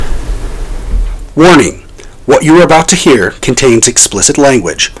Warning: what you are about to hear contains explicit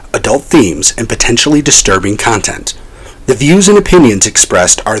language, adult themes, and potentially disturbing content. The views and opinions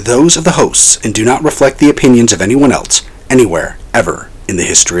expressed are those of the hosts and do not reflect the opinions of anyone else, anywhere, ever, in the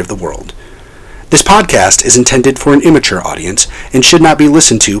history of the world. This podcast is intended for an immature audience and should not be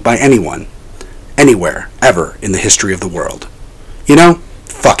listened to by anyone, anywhere, ever, in the history of the world. You know,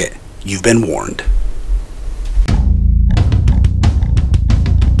 fuck it. You've been warned.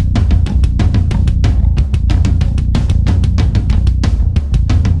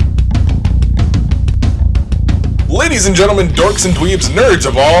 Ladies and gentlemen, dorks and dweebs, nerds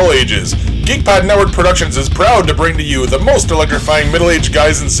of all ages, GeekPod Network Productions is proud to bring to you the most electrifying middle-aged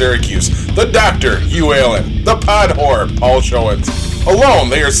guys in Syracuse, the Doctor, Hugh Allen, the Pod Whore, Paul Showens. Alone,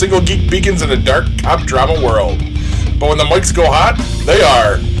 they are single geek beacons in a dark cop drama world. But when the mics go hot, they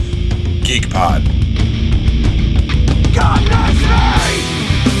are GeekPod. God bless me!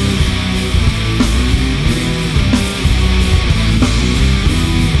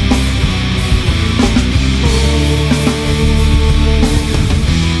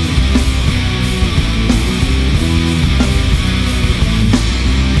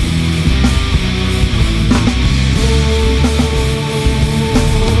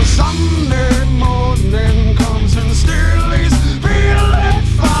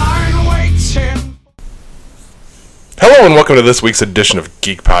 Hello and welcome to this week's edition of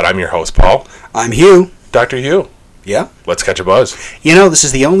GeekPod. I'm your host, Paul. I'm Hugh. Dr. Hugh. Yeah? Let's catch a buzz. You know, this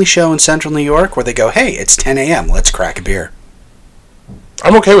is the only show in central New York where they go, hey, it's 10 a.m., let's crack a beer.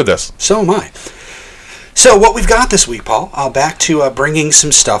 I'm okay with this. So am I. So what we've got this week, Paul, back to bringing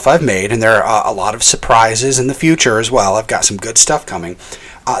some stuff I've made, and there are a lot of surprises in the future as well. I've got some good stuff coming.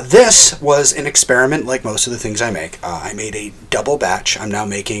 This was an experiment like most of the things I make. I made a double batch. I'm now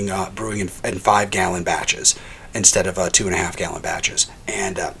making brewing in 5-gallon batches instead of 2.5-gallon batches.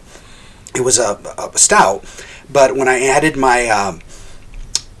 And it was a stout, but when I added my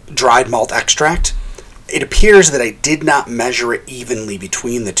dried malt extract, it appears that I did not measure it evenly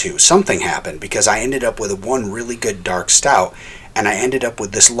between the two. Something happened because I ended up with one really good dark stout, and I ended up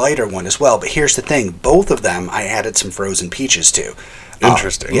with this lighter one as well. But here's the thing, both of them I added some frozen peaches to.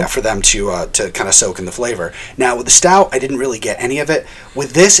 Interesting. Yeah, for them to kind of soak in the flavor. Now, with the stout, I didn't really get any of it.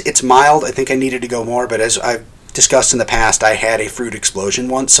 With this, it's mild. I think I needed to go more, but as I've discussed in the past, I had a fruit explosion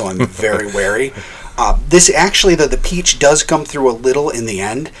once, so I'm very wary. This actually, the peach does come through a little in the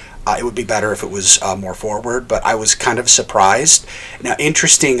end. It would be better if it was more forward, but I was kind of surprised. Now,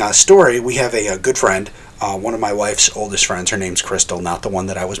 interesting story, we have a good friend, one of my wife's oldest friends. Her name's Crystal, not the one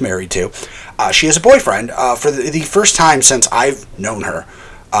that I was married to. She has a boyfriend for the first time since I've known her.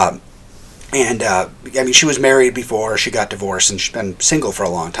 I mean, she was married before, she got divorced, and she's been single for a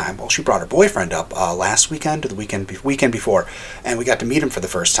long time. Well, she brought her boyfriend up last weekend or the weekend before, and we got to meet him for the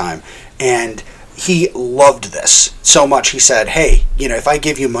first time. And he loved this so much, he said, hey, if I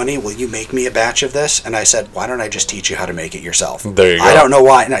give you money, will you make me a batch of this? And I said, why don't I just teach you how to make it yourself? There you go. I don't know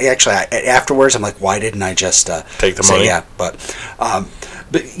why. Actually, afterwards, I'm like, why didn't I just take the money? Yeah, but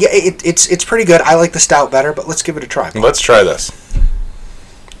yeah, it's pretty good. I like the stout better, but let's give it a try. Let's try this.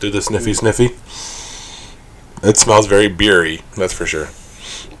 Do the sniffy. It smells very beery, that's for sure.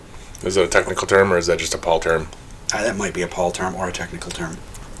 Is it a technical term, or is that just a Paul term? That might be a Paul term or a technical term.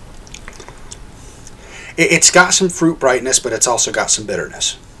 It's got some fruit brightness, but it's also got some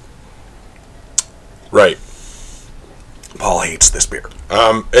bitterness. Right. Paul hates this beer.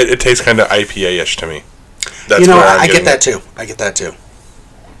 It tastes kind of IPA-ish to me. That's I get that too. I get that too.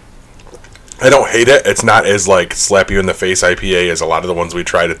 I don't hate it. It's not as slap you in the face IPA as a lot of the ones we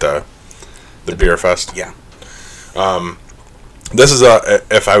tried at the beer fest. Yeah. This is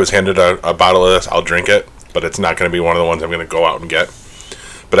if I was handed a bottle of this, I'll drink it, but it's not going to be one of the ones I'm going to go out and get.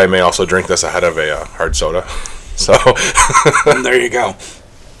 But I may also drink this ahead of a hard soda. So there you go.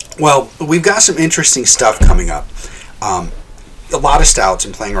 Well, we've got some interesting stuff coming up. A lot of stouts.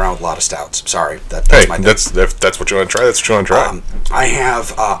 I'm playing around with a lot of stouts. Sorry, that's my thing. If that's what you want to try. That's what you want to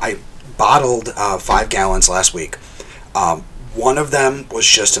try. I bottled 5 gallons last week. One of them was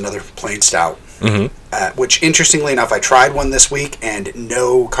just another plain stout. Mm-hmm. Which, interestingly enough, I tried one this week and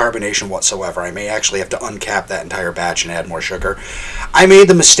no carbonation whatsoever. I may actually have to uncap that entire batch and add more sugar. I made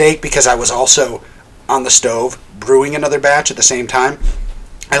the mistake because I was also on the stove brewing another batch at the same time.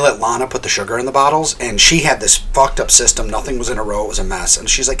 I let Lana put the sugar in the bottles, and she had this fucked up system. Nothing was in a row. It was a mess. And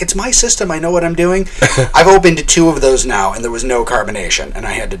she's like, it's my system. I know what I'm doing. I've opened 2 of those now, and there was no carbonation, and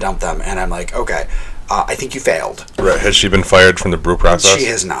I had to dump them. And I'm like, okay, I think you failed. Right. Has she been fired from the brew process? She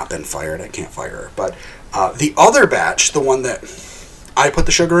has not been fired. I can't fire her. But the other batch, the one that I put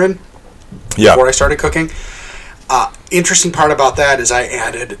the sugar in before I started cooking, interesting part about that is I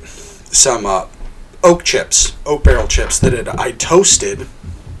added some oak chips, oak barrel chips that I toasted.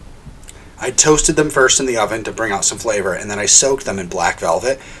 I toasted them first in the oven to bring out some flavor, and then I soaked them in black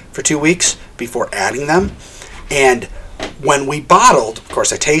velvet for 2 weeks before adding them. And when we bottled, of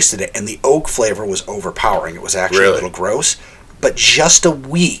course, I tasted it, and the oak flavor was overpowering. It was actually a little gross. But just a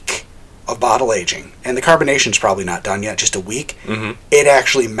week of bottle aging, and the carbonation's probably not done yet, just a week, it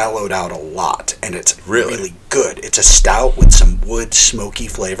actually mellowed out a lot, and it's really good. It's a stout with some wood smoky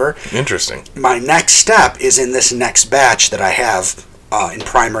flavor. Interesting. My next step is in this next batch that I have in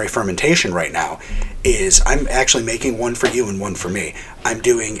primary fermentation right now, is I'm actually making one for you and one for me. I'm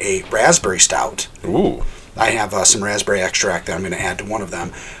doing a raspberry stout. Ooh. I have some raspberry extract that I'm going to add to one of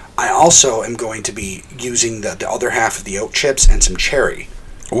them. I also am going to be using the other half of the oat chips and some cherry.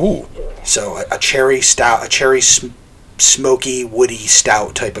 Ooh. So a cherry stout, smoky, woody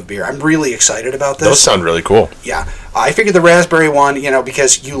stout type of beer. I'm really excited about this. Those sound really cool. Yeah. I figured the raspberry one,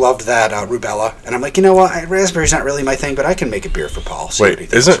 because you loved that rubella. And I'm like, you know what? Raspberry's not really my thing, but I can make a beer for Paul.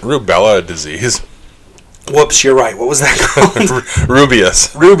 Wait, isn't rubella a disease? Whoops, you're right. What was that called?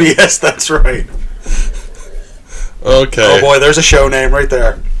 Rubius. Rubius, that's right. Okay. Oh boy, there's a show name right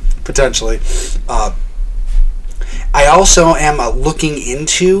there, potentially. I also am looking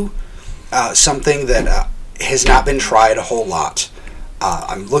into something that has not been tried a whole lot.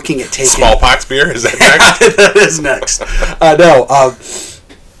 I'm looking at taking... Smallpox beer? Is that next? That is next. No.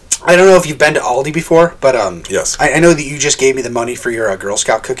 I don't know if you've been to Aldi before, but yes. I know that you just gave me the money for your Girl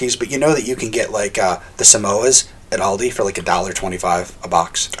Scout cookies, but you know that you can get like the Samoas at Aldi for like $1.25 a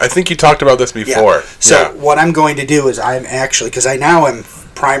box. I think you talked about this before. Yeah. So what I'm going to do is I'm actually, because I now am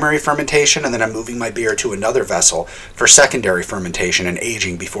primary fermentation, and then I'm moving my beer to another vessel for secondary fermentation and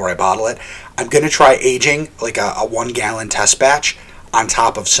aging before I bottle it. I'm going to try aging like a 1 gallon test batch on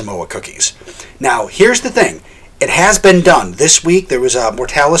top of Samoa cookies. Now, here's the thing. It has been done. This week, there was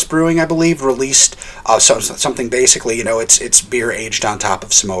Mortalis Brewing, I believe, released something basically, it's beer aged on top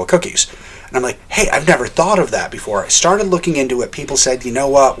of Samoa cookies. And I'm like, hey, I've never thought of that before. I started looking into it. People said, you know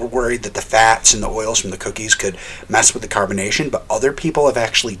what, we're worried that the fats and the oils from the cookies could mess with the carbonation, but other people have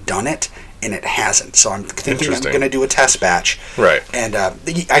actually done it, and it hasn't. So I'm thinking I'm going to do a test batch. Right. And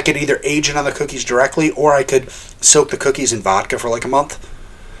I could either age it on the cookies directly, or I could soak the cookies in vodka for like a month,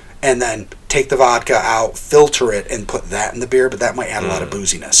 and then take the vodka out, filter it, and put that in the beer, but that might add a lot of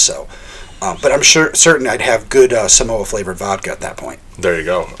booziness. So, but I'm certain I'd have good Samoa flavored vodka at that point. There you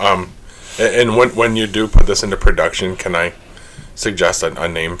go. And when you do put this into production, can I suggest a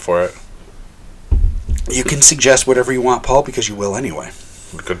name for it? You can suggest whatever you want, Paul, because you will anyway.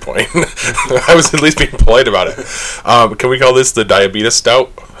 Good point. I was at least being polite about it. Can we call this the Diabetes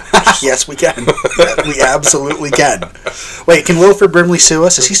Stout? Yes, we can. We absolutely can. Wait, can Wilford Brimley sue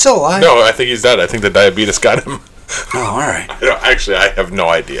us? Is he still alive? No, I think he's dead. I think the diabetes got him. Oh, all right. Actually, I have no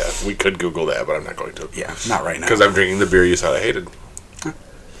idea. We could Google that, but I'm not going to. Yeah, not right now. Because I'm drinking the beer you said I hated.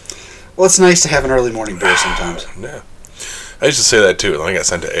 Well, it's nice to have an early morning beer sometimes. Yeah. I used to say that too, and then I got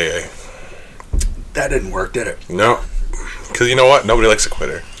sent to AA. That didn't work, did it? No. Because you know what? Nobody likes a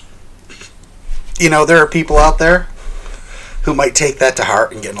quitter. There are people out there who might take that to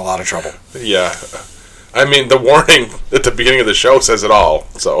heart and get in a lot of trouble. Yeah. I mean, the warning at the beginning of the show says it all.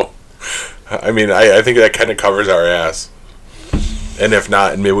 So, I mean, I think that kind of covers our ass. And if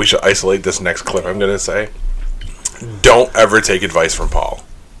not, maybe we should isolate this next clip I'm going to say. Don't ever take advice from Paul.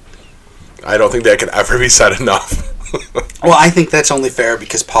 I don't think that can ever be said enough. Well, I think that's only fair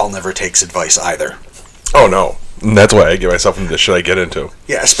because Paul never takes advice either. Oh, no. And that's why I get myself into this shit I get into.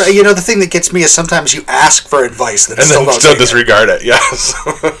 Yeah, the thing that gets me is sometimes you ask for advice that and still then still disregard it. Yes.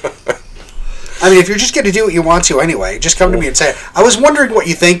 I mean, if you're just going to do what you want to anyway, just come to me and say, I was wondering what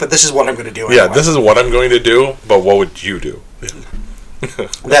you think, but this is what I'm going to do anyway. Yeah, this is what I'm going to do, but what would you do?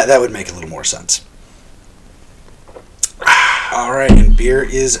 That would make a little more sense. All right, and beer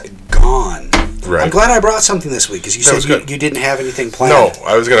is gone. Right. I'm glad I brought something this week, because you said you didn't have anything planned. No,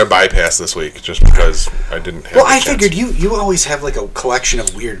 I was going to bypass this week just because I didn't have I figured you always have like a collection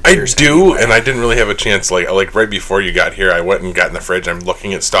of weird beers. I do, anyway. And I didn't really have a chance. Like right before you got here, I went and got in the fridge. I'm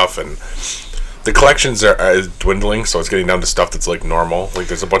looking at stuff, and the collections are dwindling, so it's getting down to stuff that's like normal. Like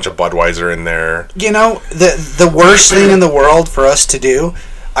there's a bunch of Budweiser in there. The worst thing in the world for us to do,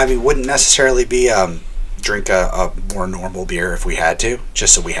 I mean, wouldn't necessarily be drink a more normal beer if we had to,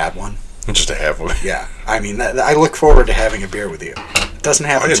 just so we had one. Just to have one. Yeah. I mean, I look forward to having a beer with you. It doesn't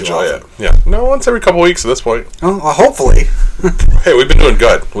happen too often. I enjoy it. Yeah. No, once every couple weeks at this point. Oh, well, hopefully. Hey, we've been doing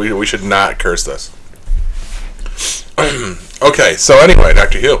good. We should not curse this. Okay, so anyway,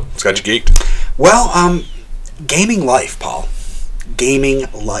 Dr. Hugh, it's got you geeked. Well, gaming life, Paul. Gaming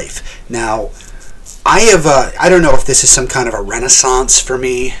life. Now, I don't know if this is some kind of a renaissance for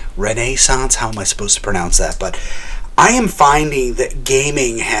me. Renaissance? How am I supposed to pronounce that? But I am finding that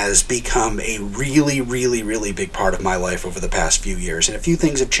gaming has become a really, really, really big part of my life over the past few years. And a few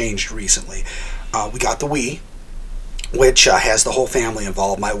things have changed recently. We got the Wii, which has the whole family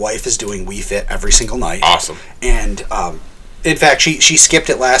involved. My wife is doing Wii Fit every single night. Awesome. And in fact, she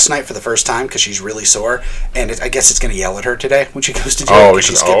skipped it last night for the first time because she's really sore, and I guess it's going to yell at her today when she goes to do it because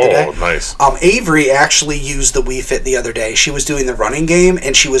she skipped the day. Nice. Avery actually used the Wii Fit the other day. She was doing the running game,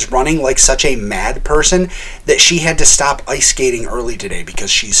 and she was running like such a mad person that she had to stop ice skating early today because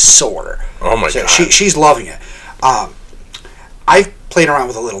she's sore. Oh my God. She's loving it. I played around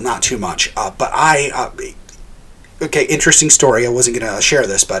with a little, not too much, but okay, interesting story. I wasn't going to share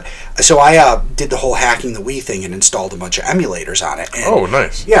this, but so I did the whole hacking the Wii thing and installed a bunch of emulators on it. And,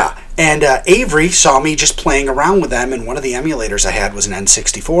 nice. Yeah, and Avery saw me just playing around with them, and one of the emulators I had was an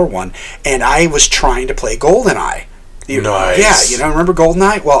N64 one, and I was trying to play GoldenEye. Nice. Yeah, remember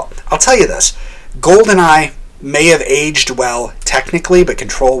GoldenEye? Well, I'll tell you this. GoldenEye may have aged well technically, but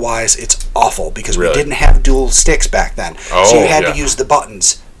control-wise, it's awful because we didn't have dual sticks back then. So you had to use the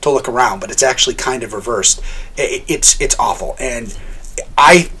buttons to look around, but it's actually kind of reversed. It's awful, and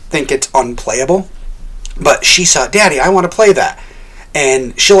I think it's unplayable. But she saw, Daddy, I want to play that,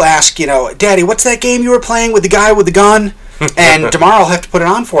 and she'll ask, Daddy, what's that game you were playing with the guy with the gun? And Damara will have to put it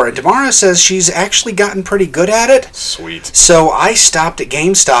on for her. And Damara says she's actually gotten pretty good at it. Sweet. So I stopped at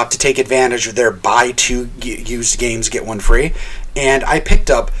GameStop to take advantage of their buy two used games, get one free, and I picked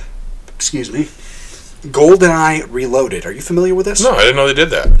up, GoldenEye Reloaded. Are you familiar with this? No, I didn't know they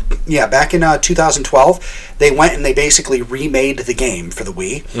did that. Yeah, back in 2012, they went and they basically remade the game for the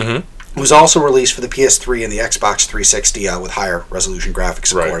Wii. Mm-hmm. It was also released for the PS3 and the Xbox 360 with higher resolution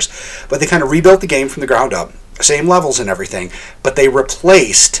graphics, of course. But they kind of rebuilt the game from the ground up. Same levels and everything, but they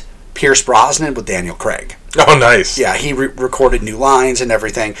replaced Pierce Brosnan with Daniel Craig. Oh, nice. Yeah, he recorded new lines and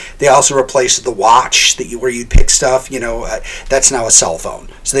everything. They also replaced the watch where you'd pick stuff. That's now a cell phone.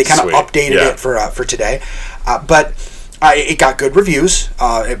 So they kind of updated it for today. But it got good reviews.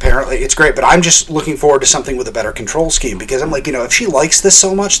 Apparently, it's great. But I'm just looking forward to something with a better control scheme because I'm like, if she likes this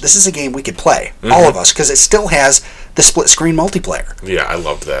so much, this is a game we could play, all of us, because it still has the split-screen multiplayer. Yeah, I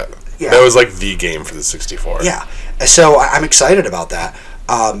loved that. Yeah. That was like the game for the 64. Yeah. So I'm excited about that.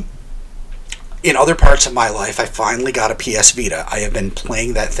 In other parts of my life, I finally got a PS Vita. I have been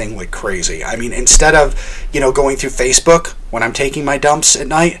playing that thing like crazy. I mean, instead of, going through Facebook when I'm taking my dumps at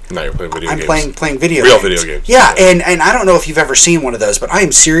night, now you're playing video games. I'm playing video games. Real video games. Yeah, and I don't know if you've ever seen one of those, but I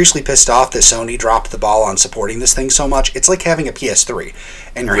am seriously pissed off that Sony dropped the ball on supporting this thing so much. It's like having a PS3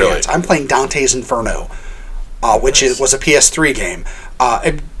 in your hands. I'm playing Dante's Inferno, which was a PS3 game.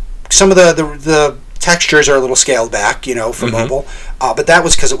 Some of the textures are a little scaled back, for mobile, but that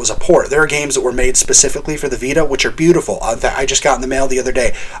was because it was a port. There are games that were made specifically for the Vita, which are beautiful. That I just got in the mail the other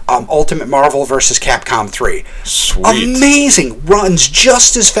day. Ultimate Marvel vs. Capcom 3. Sweet. Amazing. Runs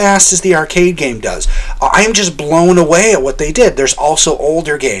just as fast as the arcade game does. I am just blown away at what they did. There's also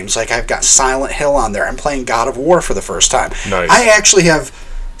older games, like I've got Silent Hill on there. I'm playing God of War for the first time. Nice. I actually have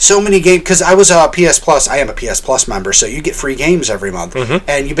so many games, because I was a PS Plus. I am a PS Plus member, so you get free games every month,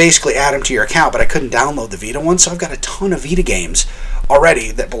 and you basically add them to your account, but I couldn't download the Vita one, so I've got a ton of Vita games already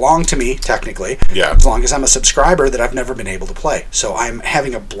that belong to me, technically, as long as I'm a subscriber, that I've never been able to play. So I'm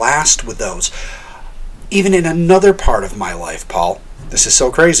having a blast with those. Even in another part of my life, Paul, this is so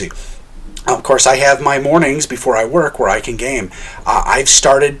crazy. Of course, I have my mornings before I work where I can game. I've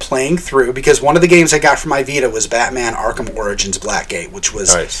started playing through, because one of the games I got from my Vita was Batman Arkham Origins Blackgate, which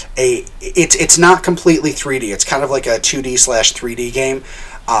was it's not completely 3D. It's kind of like a 2D/3D game.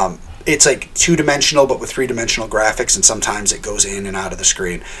 It's like two-dimensional, but with three-dimensional graphics, and sometimes it goes in and out of the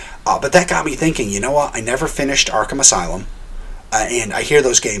screen. But that got me thinking, you know what? I never finished Arkham Asylum. And I hear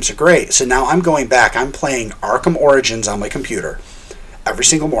those games are great. So now I'm going back. I'm playing Arkham Origins on my computer every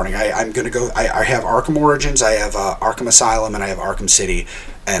single morning. I'm going to go. I have Arkham Origins, I have Arkham Asylum, and I have Arkham City,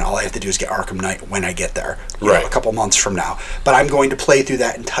 and all I have to do is get Arkham Knight when I get there, a couple months from now. But I'm going to play through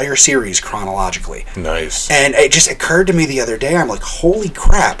that entire series chronologically. Nice. And it just occurred to me the other day, I'm like, holy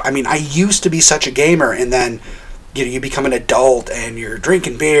crap. I mean, I used to be such a gamer, and then you become an adult, and you're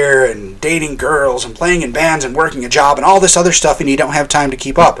drinking beer, and dating girls, and playing in bands, and working a job, and all this other stuff, and you don't have time to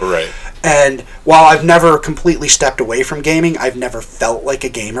keep up. Right. And while I've never completely stepped away from gaming, I've never felt like a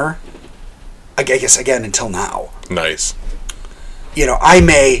gamer. I guess, again, until now. Nice. I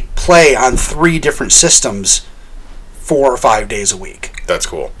may play on 3 different systems 4 or 5 days a week. That's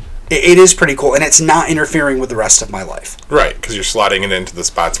cool. It is pretty cool, and it's not interfering with the rest of my life. Right, because you're slotting it into the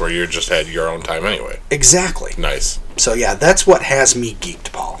spots where you just had your own time anyway. Exactly. Nice. So yeah, that's what has me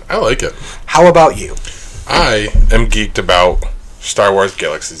geeked, Paul. I like it. How about you? I am geeked about Star Wars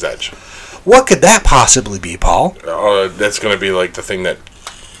Galaxy's Edge. What could that possibly be, Paul? That's going to be like the thing that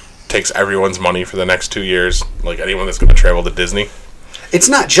takes everyone's money for the next 2 years. Like anyone that's going to travel to Disney. It's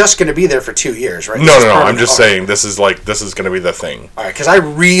not just going to be there for 2 years, right? No. I'm just saying this is going to be the thing. All right, because I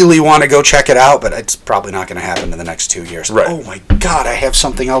really want to go check it out, but it's probably not going to happen in the next 2 years. Right. Oh my God, I have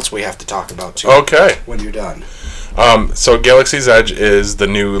something else we have to talk about too. Okay. When you're done. So Galaxy's Edge is the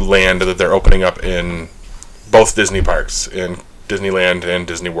new land that they're opening up in both Disney parks, in Disneyland and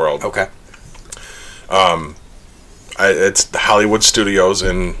Disney World. Okay. It's the Hollywood Studios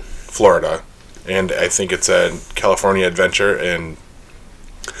in Florida, and I think it's a California Adventure in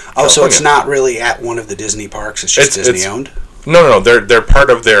Oh, so it's California. not really at one of the Disney parks. It's just Disney owned. No. They're part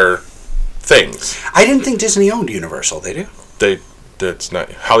of their things. I didn't think Disney owned Universal. They do. It's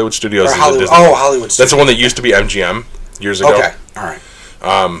not Hollywood Studios. Or is Hollywood. a Disney. Hollywood. That's the one that used to be MGM years ago. Okay. All right.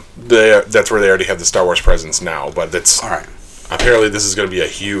 That's where they already have the Star Wars presence now, but it's All right. apparently this is going to be a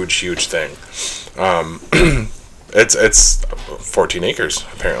huge thing. It's 14 acres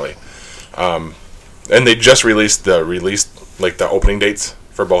apparently, and they just released the opening dates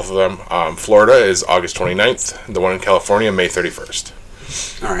for both of them. Florida is August 29th. The one in California, May 31st.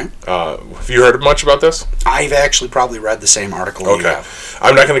 All right. Have you heard much about this? I've actually probably read the same article you Okay, have.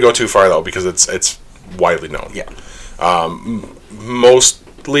 I'm not going to go too far though because it's widely known. Yeah.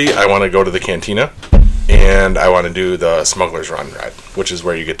 Mostly, I want to go to the Cantina, and I want to do the Smuggler's Run ride, which is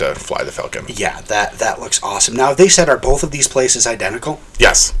where you get to fly the Falcon. Yeah, that looks awesome. Now, they said, are both of these places identical?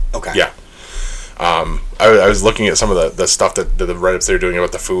 Yes. Okay. Yeah. I was looking at some of the stuff that the Reddits they're doing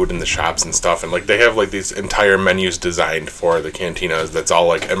about the food and the shops and stuff, and like they have like these entire menus designed for the cantinas that's all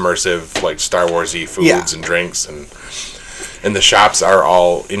like immersive, like Star Wars-y foods and drinks, and the shops are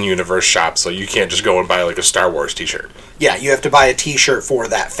all in-universe shops, so you can't just go and buy like a Star Wars t-shirt. Yeah, you have to buy a T-shirt for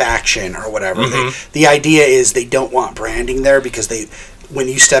that faction or whatever. Mm-hmm. The idea is they don't want branding there because when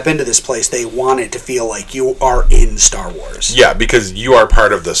you step into this place, they want it to feel like you are in Star Wars. Yeah, because you are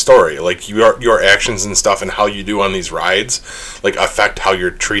part of the story. Like your actions and stuff and how you do on these rides, like affect how you're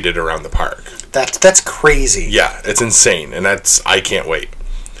treated around the park. That's crazy. Yeah, it's insane, and I can't wait.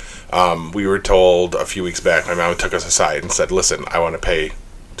 We were told a few weeks back, my mom took us aside and said, "Listen, I want to pay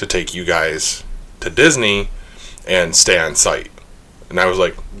to take you guys to Disney and stay on site." And I was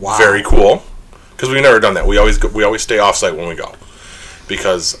like, Wow. Very cool, because we've never done that. We always stay off site when we go,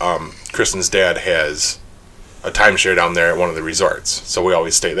 because Kristen's dad has a timeshare down there at one of the resorts, so we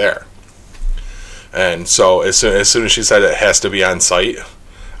always stay there. And so as soon as she said it has to be on site,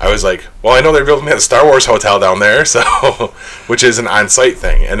 I was like, well, I know they're building a Star Wars hotel down there, so which is an on-site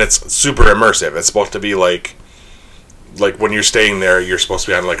thing, and it's super immersive. It's supposed to be like when you're staying there, you're supposed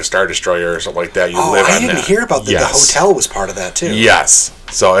to be on like a Star Destroyer or something like that. You live on I didn't that. hear about that. Yes. The hotel was part of that too. Yes,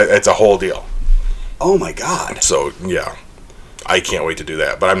 so it's a whole deal. Oh my God. So yeah, I can't wait to do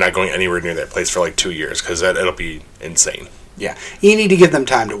that. But I'm not going anywhere near that place for like 2 years because it'll be insane. Yeah, you need to give them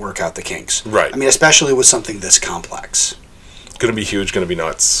time to work out the kinks. Right. I mean, especially with something this complex. Going to be huge. Going to be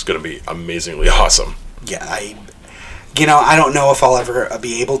nuts. Going to be amazingly awesome. Yeah, I don't know if I'll ever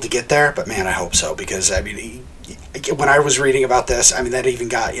be able to get there, but man, I hope so, because I mean, when I was reading about this, I mean, that even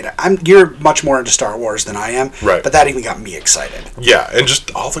got you're much more into Star Wars than I am, right? But that even got me excited. Yeah, and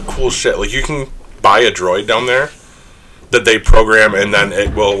just all the cool shit. Like you can buy a droid down there that they program, and then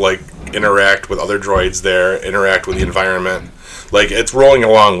it will like interact with other droids there, interact with the environment. Like it's rolling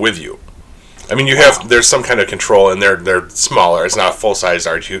along with you. I mean, there's some kind of control, and they're smaller. It's not a full-size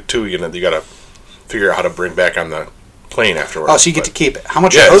R2 unit. You got to figure out how to bring back on the plane afterwards. Oh, so you get to keep it. How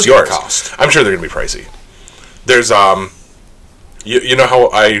much are those going to cost? I'm sure they're going to be pricey. There's you know how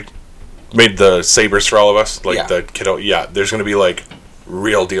I made the sabers for all of us, like the kiddo. Yeah, there's going to be like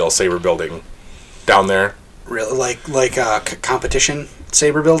real deal saber building down there. Really, like competition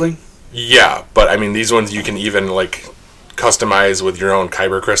saber building. Yeah, but I mean these ones you can even like customize with your own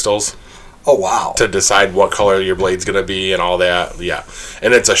kyber crystals. Oh, wow. To decide what color your blade's going to be and all that. Yeah.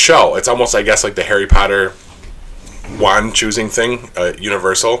 And it's a show. It's almost, I guess, like the Harry Potter wand choosing thing,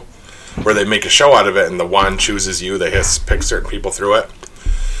 Universal, where they make a show out of it and the wand chooses you. They pick certain people through it.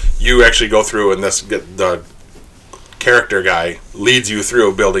 You actually go through and the character guy leads you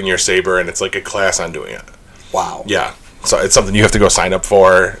through building your saber, and it's like a class on doing it. Wow. Yeah. So it's something you have to go sign up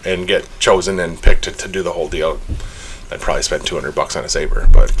for and get chosen and picked to do the whole deal. I'd probably spend $200 on a saber,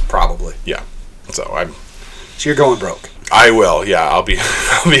 but probably. Yeah. So you're going broke. I will. Yeah, I'll be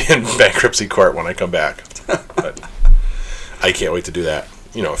in bankruptcy court when I come back. But I can't wait to do that.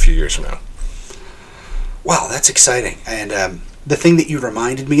 A few years from now. Wow, that's exciting. And the thing that you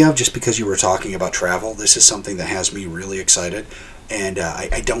reminded me of, just because you were talking about travel, this is something that has me really excited. And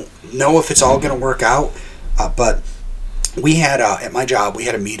I don't know if it's all going to work out, but we had, at my job, we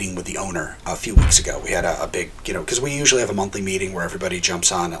had a meeting with the owner a few weeks ago. We had a big, because we usually have a monthly meeting where everybody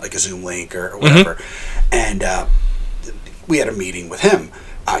jumps on like a Zoom link or whatever. And we had a meeting with him.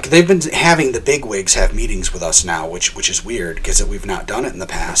 They've been having the bigwigs have meetings with us now, which is weird because we've not done it in the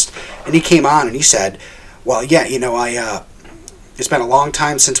past. And he came on and he said, well, yeah, it's been a long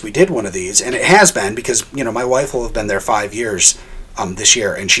time since we did one of these. And it has been because, my wife will have been there 5 years this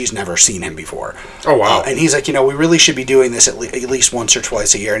year, and she's never seen him before. Oh, wow. And he's like, we really should be doing this at least once or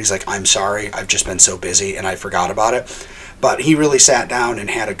twice a year. And he's like, I'm sorry, I've just been so busy and I forgot about it. But he really sat down and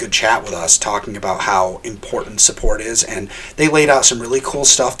had a good chat with us, talking about how important support is. And they laid out some really cool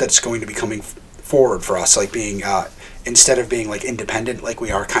stuff that's going to be coming forward for us, like being, instead of being like independent like we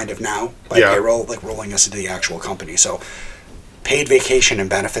are kind of now by payroll, like rolling us into the actual company. So paid vacation and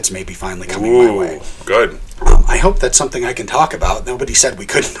benefits may be finally coming my way. Good. I hope that's something I can talk about. Nobody said we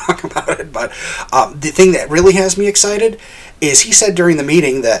couldn't talk about it, but the thing that really has me excited is he said during the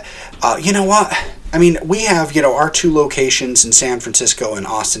meeting that, you know what? I mean, we have, our 2 locations in San Francisco and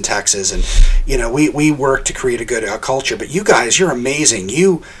Austin, Texas, and, we work to create a good culture, but you guys, you're amazing.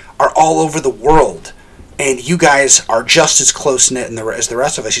 You are all over the world, and you guys are just as close-knit as the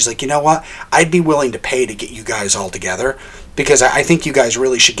rest of us. He's like, you know what? I'd be willing to pay to get you guys all together, because I think you guys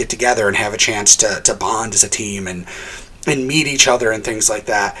really should get together and have a chance to bond as a team and meet each other and things like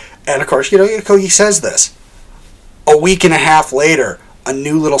that. And, of course, he says this. A week and a half later, a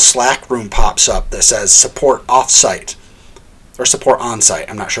new little Slack room pops up that says support off-site or support on-site.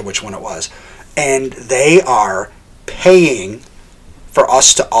 I'm not sure which one it was. And they are paying for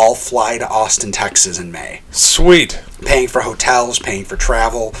us to all fly to Austin, Texas in May. Sweet. Paying for hotels, paying for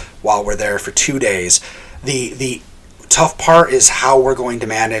travel while we're there for 2 days. The tough part is how we're going to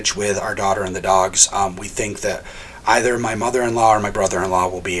manage with our daughter and the dogs. We think that either my mother-in-law or my brother-in-law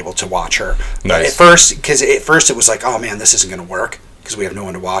will be able to watch her. Nice. At first it was like, oh man, this isn't going to work because we have no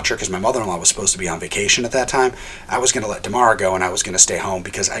one to watch her, because my mother-in-law was supposed to be on vacation at that time. I was going to let Damara go and I was going to stay home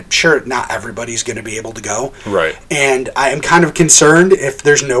because I'm sure not everybody's going to be able to go. Right. And I am kind of concerned if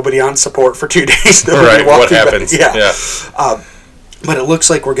there's nobody on support for 2 days. Right, what happens? Yeah. But it looks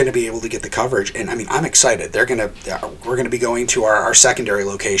like we're going to be able to get the coverage, and I mean, I'm excited. We're going to be going to our secondary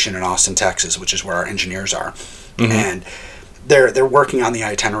location in Austin, Texas, which is where our engineers are, and they're working on the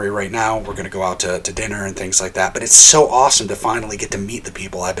itinerary right now. We're going to go out to dinner and things like that. But it's so awesome to finally get to meet the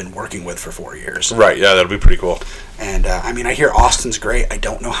people I've been working with for 4 years. Right. Yeah, that'll be pretty cool. And I mean, I hear Austin's great. I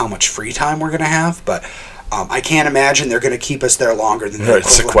don't know how much free time we're going to have, but I can't imagine they're going to keep us there longer than the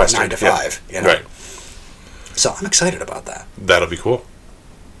equivalent of 9 to 5. Yeah. Right. So I'm excited about that. That'll be cool.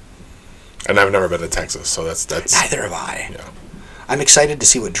 And I've never been to Texas, so that's Neither have I. Yeah. I'm excited to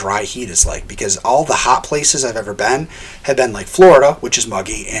see what dry heat is like, because all the hot places I've ever been have been like Florida, which is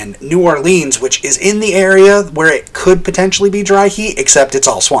muggy, and New Orleans, which is in the area where it could potentially be dry heat, except it's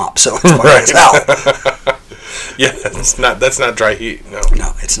all swamp, so it's muggy as hell. Yeah, that's not dry heat.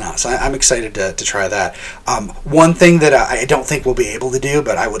 No, it's not. So I'm excited to try that. One thing that I don't think we'll be able to do,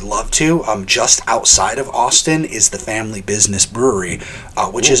 but I would love to, just outside of Austin, is the Family Business Brewery,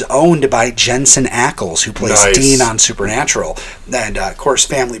 which is owned by Jensen Ackles, who plays Dean on Supernatural. And, of course,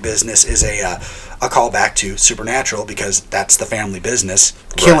 Family Business is a callback to Supernatural, because that's the family business.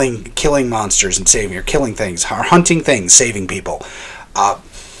 Killing monsters and saving, or killing things, or hunting things, saving people.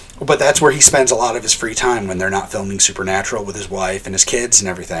 But that's where he spends a lot of his free time when they're not filming Supernatural, with his wife and his kids and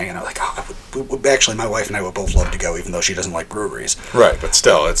everything. And I'm like, actually, my wife and I would both love to go, even though she doesn't like breweries. Right, but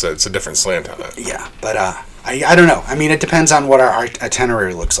still, it's a different slant on it. Yeah, but I don't know. I mean, it depends on what our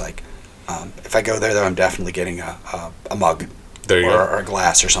itinerary looks like. If I go there, though, I'm definitely getting a mug. There you go. Or a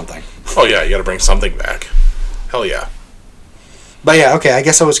glass or something. Oh, yeah, you got to bring something back. Hell yeah. But yeah, okay, I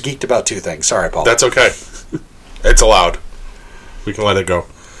guess I was geeked about 2 things. Sorry, Paul. That's okay. It's allowed. We can let it go.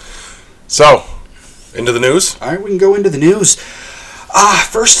 So, into the news? All right, we can go into the news.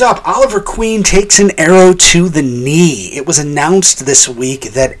 First up, Oliver Queen takes an Arrow to the knee. It was announced this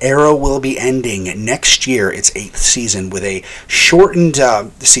week that Arrow will be ending next year, its 8th season, with a shortened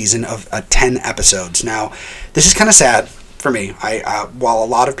season of 10 episodes. Now, this is kind of sad for me. While a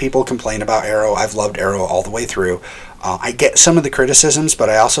lot of people complain about Arrow, I've loved Arrow all the way through. I get some of the criticisms, but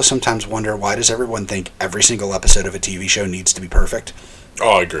I also sometimes wonder, why does everyone think every single episode of a TV show needs to be perfect?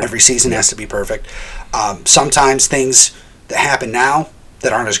 Oh, I agree. Every season has to be perfect. Sometimes things that happen now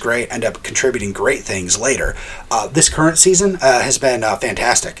that aren't as great end up contributing great things later. This current season has been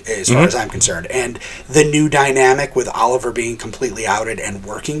fantastic as far as I'm concerned. And the new dynamic with Oliver being completely outed and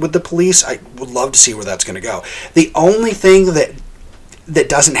working with the police, I would love to see where that's going to go. The only thing that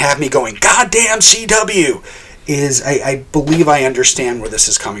doesn't have me going, goddamn CW, is I believe I understand where this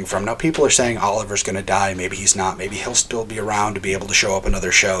is coming from. Now, people are saying Oliver's going to die. Maybe he's not. Maybe he'll still be around to be able to show up in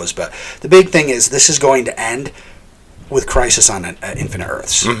other shows. But the big thing is this is going to end with Crisis on Infinite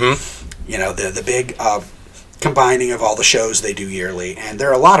Earths. You know, the big combining of all the shows they do yearly. And there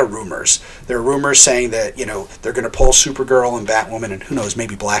are a lot of rumors. There are rumors saying that, you know, they're going to pull Supergirl and Batwoman and who knows,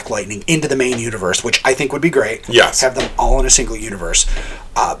 maybe Black Lightning into the main universe, which I think would be great. Yes. Have them all in a single universe.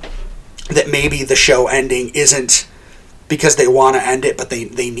 That maybe the show ending isn't because they want to end it, but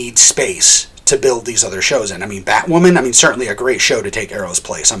they need space to build these other shows in. I mean, Batwoman, certainly a great show to take Arrow's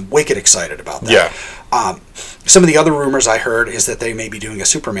place. I'm wicked excited about that. Yeah. Some of the other rumors I heard is that they may be doing a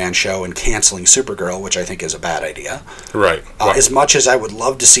Superman show and canceling Supergirl, which I think is a bad idea. Right. As much as I would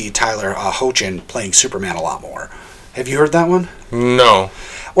love to see Tyler Hoechlin playing Superman a lot more. Have you heard that one? No.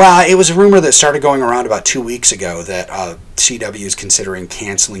 Well, it was a rumor that started going around about 2 weeks ago that CW is considering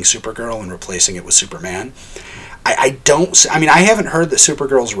canceling Supergirl and replacing it with Superman. I haven't heard that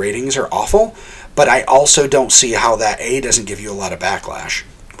Supergirl's ratings are awful, but I also don't see how that, A, doesn't give you a lot of backlash.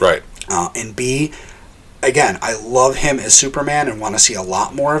 Right. And B, again, I love him as Superman and want to see a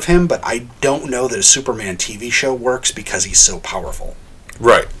lot more of him, but I don't know that a Superman TV show works because he's so powerful.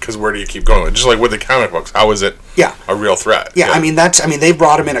 Right, because where do you keep going? Just like with the comic books, how is it a real threat? Yeah, they've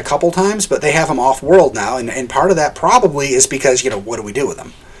brought him in a couple times, but they have him off-world now, and part of that probably is because, what do we do with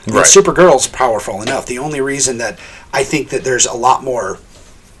him? Right. Supergirl's powerful enough. The only reason that I think that there's a lot more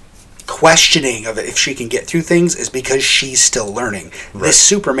questioning of if she can get through things is because she's still learning. Right. This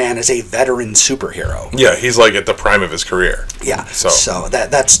Superman is a veteran superhero. Yeah, he's like at the prime of his career. Yeah, so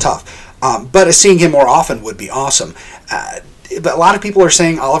that's tough. But seeing him more often would be awesome. But a lot of people are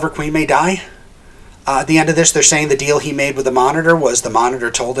saying Oliver Queen may die. At the end of this, they're saying the deal he made with the Monitor was the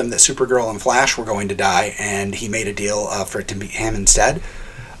Monitor told him that Supergirl and Flash were going to die, and he made a deal for it to be him instead.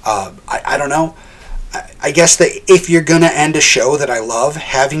 I don't know. I guess that if you're going to end a show that I love,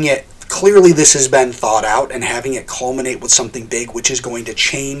 having it, clearly this has been thought out, and having it culminate with something big, which is going to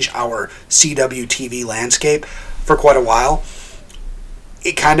change our CW TV landscape for quite a while,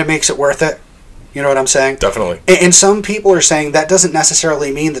 it kind of makes it worth it. You know what I'm saying? Definitely. And some people are saying that doesn't necessarily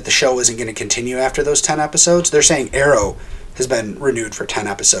mean that the show isn't going to continue after those 10 episodes. They're saying Arrow has been renewed for 10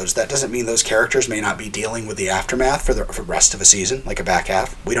 episodes. That doesn't mean those characters may not be dealing with the aftermath for the rest of a season, like a back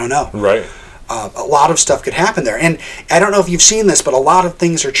half. We don't know. Right. A lot of stuff could happen there. And I don't know if you've seen this, but a lot of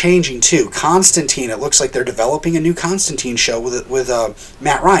things are changing too. Constantine, it looks like they're developing a new Constantine show with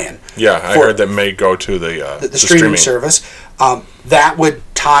Matt Ryan. Yeah, I heard that may go to the streaming service. That would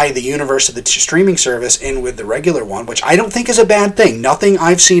tie the universe of the streaming service in with the regular one, which I don't think is a bad thing. Nothing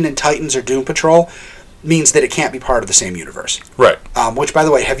I've seen in Titans or Doom Patrol means that it can't be part of the same universe. Right. Which, by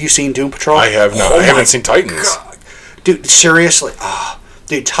the way, have you seen Doom Patrol? I have not. I haven't seen Titans. God. Dude, seriously.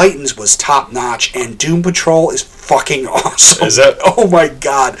 Dude, Titans was top notch, and Doom Patrol is fucking awesome. Is that? Oh my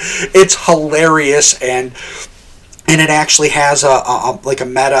god, it's hilarious, and it actually has a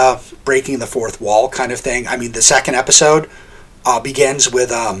meta breaking the fourth wall kind of thing. I mean, the second episode begins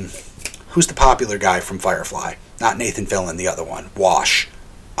with who's the popular guy from Firefly? Not Nathan Fillion, the other one, Wash.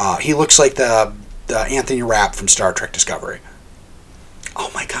 He looks like the Anthony Rapp from Star Trek Discovery. Oh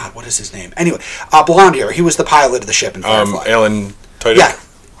my god, what is his name? Anyway, blonde hair. He was the pilot of the ship in Firefly. Alan Tudyk. Yeah.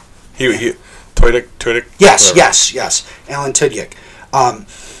 He Tudyk. Yes. Alan Tudyk.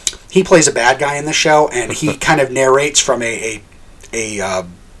 He plays a bad guy in the show, and he kind of narrates from a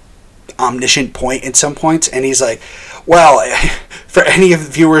omniscient point at some points, and he's like, well, for any of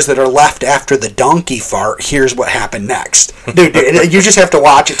the viewers that are left after the donkey fart, here's what happened next. Dude, you just have to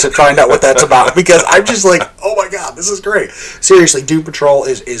watch it to find out what that's about, because I'm just like, oh my god, this is great. Seriously, Doom Patrol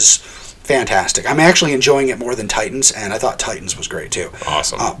is fantastic. I'm actually enjoying it more than Titans, and I thought Titans was great too.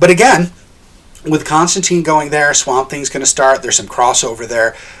 Awesome. But again, with Constantine going there, Swamp Thing's going to start, there's some crossover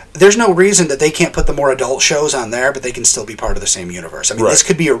there. There's no reason that they can't put the more adult shows on there, but they can still be part of the same universe. I mean, This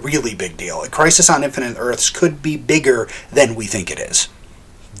could be a really big deal. Crisis on Infinite Earths could be bigger than we think it is.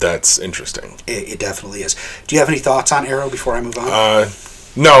 That's interesting. It definitely is. Do you have any thoughts on Arrow before I move on?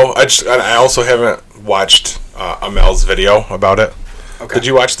 No. I also haven't watched Amel's video about it. Okay. Did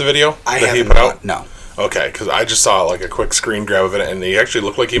you watch the video that he put out? No. Okay, because I just saw like a quick screen grab of it, and he actually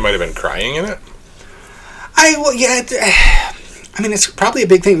looked like he might have been crying in it. I mean, it's probably a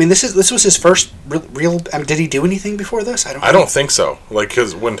big thing. I mean, this was his first real. I mean, did he do anything before this? I don't think so. Like,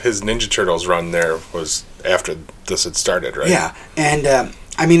 because when his Ninja Turtles run there was after this had started, right? Yeah, and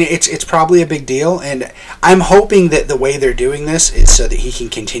I mean, it's probably a big deal, and I'm hoping that the way they're doing this is so that he can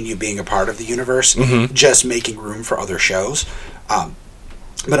continue being a part of the universe, just making room for other shows.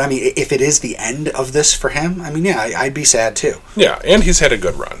 But I mean, if it is the end of this for him, I mean, yeah, I'd be sad too. Yeah, and he's had a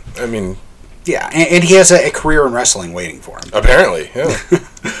good run. I mean, yeah, and he has a career in wrestling waiting for him. Apparently, yeah.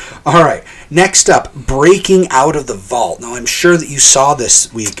 All right, next up, Breaking Out of the Vault. Now, I'm sure that you saw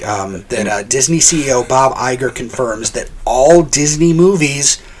this week that Disney CEO Bob Iger confirms that all Disney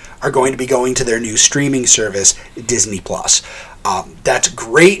movies are going to be going to their new streaming service, Disney Plus. That's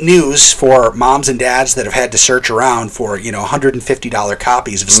great news for moms and dads that have had to search around for $150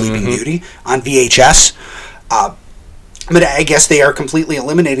 copies of Sleeping Beauty on VHS. But I guess they are completely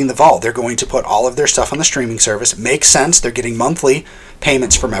eliminating the vault. They're going to put all of their stuff on the streaming service. It makes sense. They're getting monthly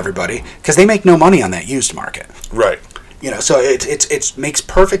payments from everybody because they make no money on that used market. Right. So it makes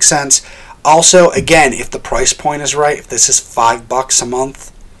perfect sense. Also, again, if the price point is right, if this is $5 a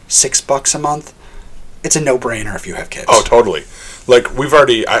month, $6 a month, it's a no-brainer if you have kids. Oh, totally. Like,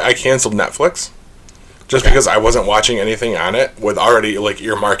 I canceled Netflix just because I wasn't watching anything on it with already, like,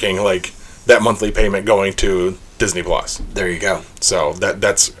 earmarking, like, that monthly payment going to Disney Plus. There you go. So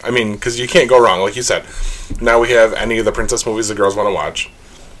that's, I mean, because you can't go wrong. Like you said, now we have any of the princess movies the girls want to watch,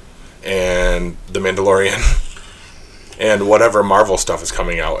 and The Mandalorian, and whatever Marvel stuff is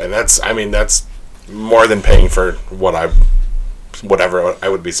coming out, and that's more than paying for whatever I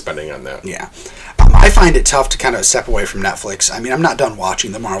would be spending on that. Yeah. I find it tough to kind of step away from Netflix. I mean, I'm not done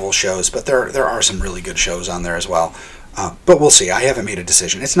watching the Marvel shows, but there are some really good shows on there as well. But we'll see. I haven't made a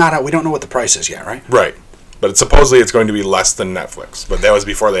decision. It's not out. We don't know what the price is yet, right? Right. But supposedly it's going to be less than Netflix. But that was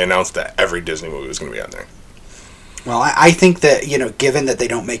before they announced that every Disney movie was going to be on there. Well, I think that, given that they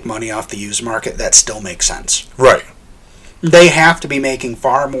don't make money off the used market, that still makes sense. Right. They have to be making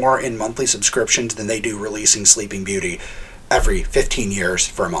far more in monthly subscriptions than they do releasing Sleeping Beauty every 15 years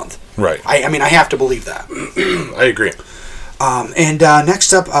for a month. Right. I mean, I have to believe that. I agree. And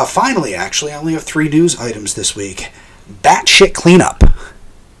next up, finally, actually, I only have 3 news items this week. Batshit cleanup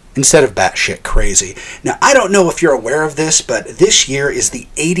instead of batshit crazy. Now, I don't know if you're aware of this, but this year is the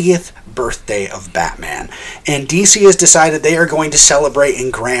 80th birthday of Batman. And DC has decided they are going to celebrate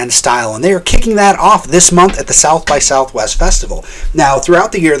in grand style. And they are kicking that off this month at the South by Southwest Festival. Now,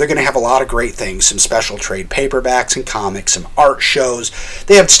 throughout the year, they're going to have a lot of great things. Some special trade paperbacks and comics, some art shows.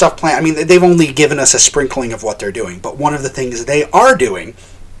 They have stuff planned. I mean, they've only given us a sprinkling of what they're doing. But one of the things they are doing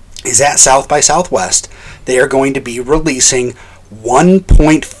is at South by Southwest, they are going to be releasing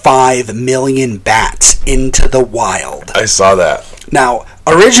 1.5 million bats into the wild. I saw that. Now,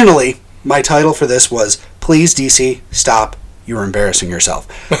 originally, my title for this was, Please, DC, Stop, You're Embarrassing Yourself.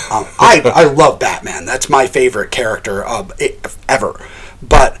 I love Batman. That's my favorite character ever.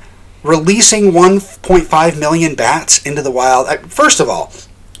 But releasing 1.5 million bats into the wild, first of all,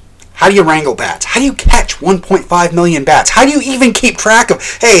 how do you wrangle bats? How do you catch 1.5 million bats? How do you even keep track of,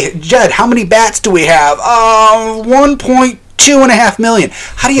 hey, Jed, how many bats do we have? 1.2 million.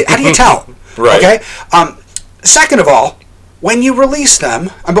 How do you tell? Right. Okay. Second of all, when you release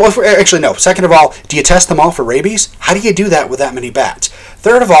them, second of all, do you test them all for rabies? How do you do that with that many bats?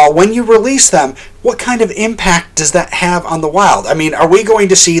 Third of all, when you release them, what kind of impact does that have on the wild? I mean, are we going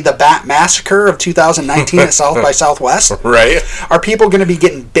to see the Bat Massacre of 2019 at South by Southwest? Right. Are people going to be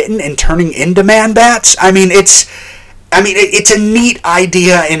getting bitten and turning into man bats? I mean, it's a neat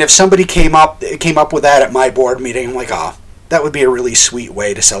idea, and if somebody came up with that at my board meeting, I'm like, that would be a really sweet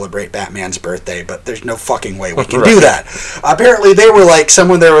way to celebrate Batman's birthday, but there's no fucking way we can do that. Apparently, they were like,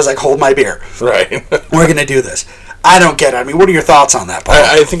 someone there was like, hold my beer. Right. We're going to do this. I don't get it. I mean, what are your thoughts on that, Paul?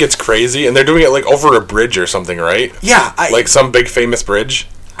 I think it's crazy, and they're doing it like over a bridge or something, right? Yeah. Like some big famous bridge.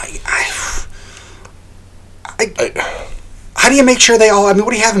 How do you make sure they all... I mean,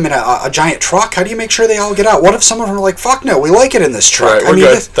 what do you have them in, a giant truck? How do you make sure they all get out? What if some of them are like, fuck no, we like it in this truck? Right, we're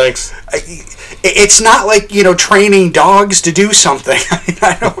good. Thanks. It's not like, training dogs to do something.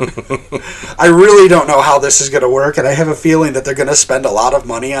 I really don't know how this is going to work, and I have a feeling that they're going to spend a lot of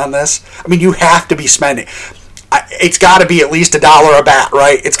money on this. I mean, you have to be spending... It's got to be at least $1 a bat,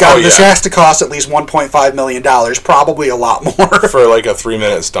 right? This has to cost at least $1.5 million, probably a lot more. For like a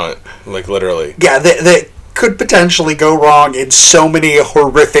 3-minute stunt, like literally. Yeah, that could potentially go wrong in so many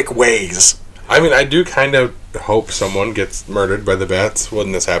horrific ways. I mean, I do kind of hope someone gets murdered by the bats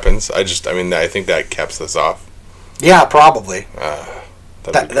when this happens. I think that caps this off. Yeah, probably.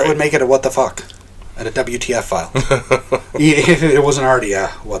 That would make it a what the fuck. at a WTF file. It wasn't already a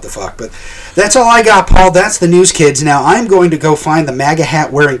what the fuck. But that's all I got, Paul. That's the news, kids. Now I'm going to go find the MAGA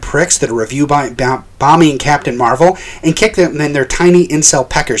hat wearing pricks that are bombing Captain Marvel and kick them in their tiny incel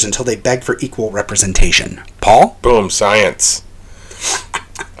peckers until they beg for equal representation. Paul? Boom, science.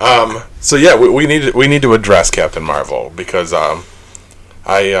 So yeah, we need to address Captain Marvel because I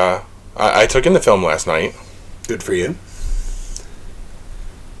took in the film last night. Good for you.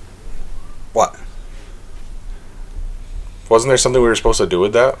 What? Wasn't there something we were supposed to do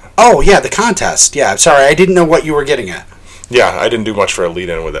with that? Oh yeah, the contest. Yeah, sorry, I didn't know what you were getting at. Yeah, I didn't do much for a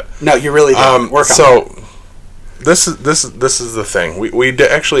lead-in with it. No, you really didn't. Work on so this is the thing. We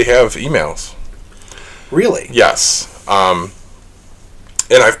actually have emails. Really? Yes. And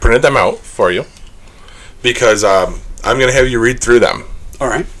I've printed them out for you because I'm going to have you read through them. All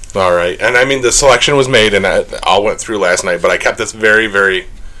right. All right. And I mean, the selection was made and I all went through last night, but I kept this very, very,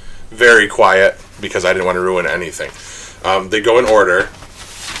 very quiet because I didn't want to ruin anything. They go in order.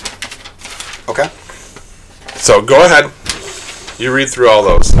 Okay. So go ahead. You read through all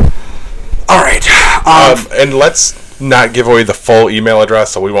those. All right. And let's not give away the full email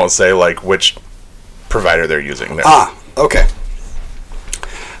address, so we won't say like which provider they're using there. Okay.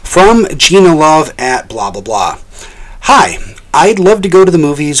 From Gina Love at blah blah blah. Hi. I'd love to go to the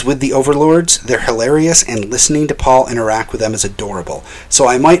movies with the Overlords. They're hilarious, and listening to Paul interact with them is adorable. So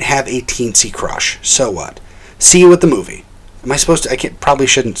I might have a teensy crush. So what? See you at the movie. Am I supposed to? Probably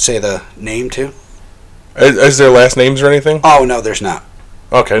shouldn't say the name too. Is there last names or anything? Oh no, there's not.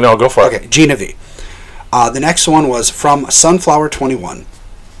 Okay, no, go for it. Okay, Gina V. The next one was from Sunflower21.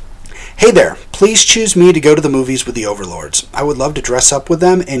 Hey there, please choose me to go to the movies with the Overlords. I would love to dress up with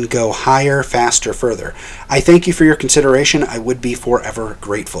them and go higher, faster, further. I thank you for your consideration. I would be forever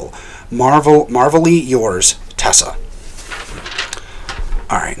grateful. Marvelly yours, Tessa.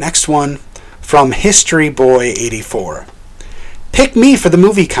 Alright, next one from HistoryBoy84. Pick me for the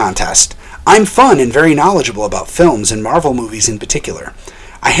movie contest. I'm fun and very knowledgeable about films and Marvel movies in particular.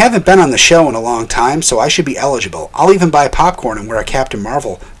 I haven't been on the show in a long time, so I should be eligible. I'll even buy popcorn and wear a Captain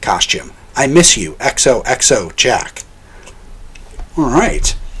Marvel costume. I miss you, XOXO Jack.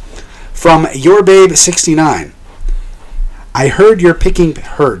 Alright. From YourBabe69. I heard you're picking...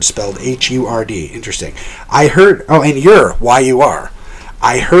 Herd, spelled H-U-R-D. Interesting. I heard... Oh, and you're Y-U-R.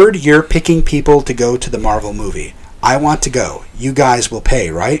 I heard you're picking people to go to the Marvel movie. I want to go. You guys will pay,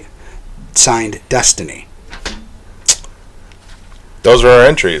 right? Signed, Destiny. Those were our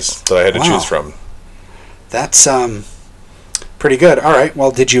entries that I had to choose from. That's pretty good. All right.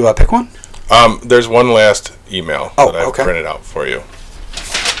 Well, did you pick one? There's one last email that I've printed out for you.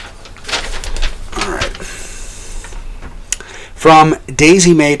 All right. From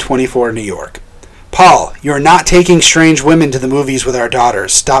Daisy May 24, New York. Paul, you're not taking strange women to the movies with our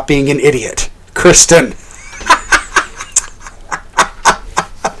daughters. Stop being an idiot. Kristen.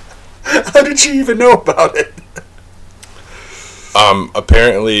 How did she even know about it?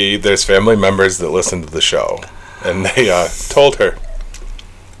 Apparently there's family members that listen to the show, and they told her.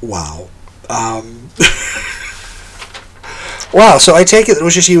 Wow. Wow, so I take it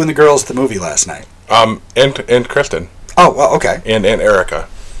was just you and the girls at the movie last night. And Kristen. Oh, well, okay. And Erica.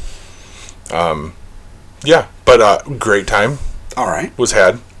 Yeah, but great time. All right. Was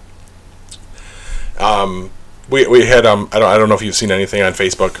had. We had I don't know if you've seen anything on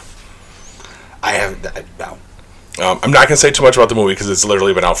Facebook. I haven't. No. I'm not going to say too much about the movie because it's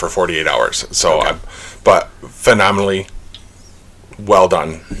literally been out for 48 hours. So, okay. But phenomenally well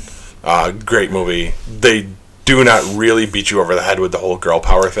done. Great movie. They do not really beat you over the head with the whole girl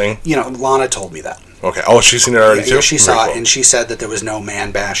power thing. You know, Lana told me that. Okay. Oh, she's seen it already too? Yeah, she saw it, and she said that there was no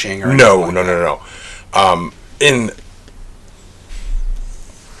man bashing or No.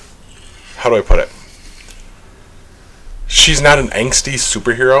 How do I put it? She's not an angsty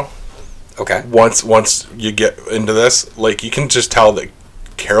superhero. Okay. Once you get into this, like, you can just tell that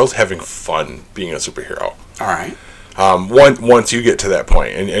Carol's having fun being a superhero. All right. Once you get to that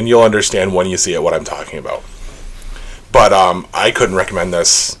point, and you'll understand when you see it what I'm talking about. But I couldn't recommend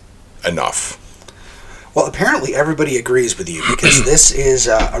this enough. Well, apparently everybody agrees with you because this is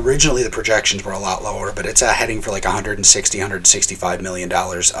originally the projections were a lot lower, but it's heading for like $165 million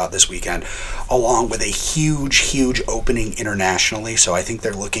this weekend, along with a huge opening internationally. So I think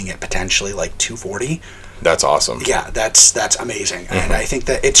they're looking at potentially like 240. That's awesome. Yeah, that's amazing, and I think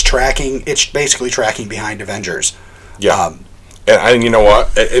that it's basically tracking behind Avengers. Yeah, and you know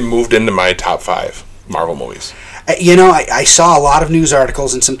what? It moved into my top 5 Marvel movies. You know, I saw a lot of news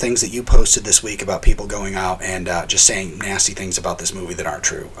articles and some things that you posted this week about people going out and just saying nasty things about this movie that aren't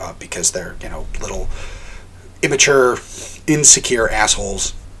true because they're, little immature, insecure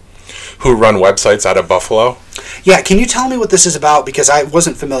assholes. who run websites out of Buffalo. Yeah, can you tell me what this is about? Because I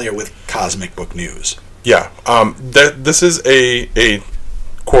wasn't familiar with Cosmic Book News. Yeah, this is a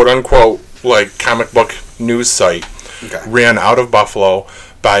quote unquote like comic book news site ran out of Buffalo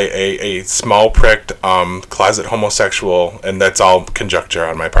by a small pricked closet homosexual, and that's all conjecture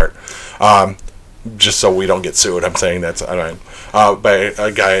on my part. Just so we don't get sued, I'm saying that's by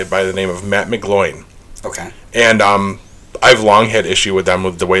a guy by the name of Matt McGloin. Okay. And I've long had issue with them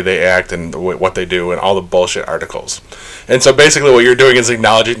with the way they act and what they do and all the bullshit articles. And so basically what you're doing is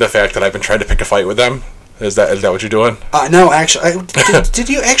acknowledging the fact that I've been trying to pick a fight with them. Is that what you're doing? No, actually. Did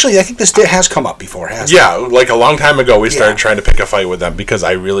you actually? I think this has come up before, hasn't it? Yeah, like a long time ago we started trying to pick a fight with them because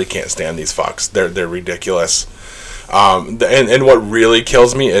I really can't stand these fucks. They're ridiculous. And what really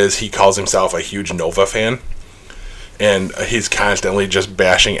kills me is he calls himself a huge Nova fan. And he's constantly just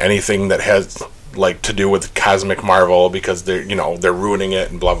bashing anything that has like to do with Cosmic Marvel because they're ruining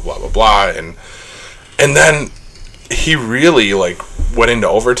it and blah blah blah blah blah and then he really like went into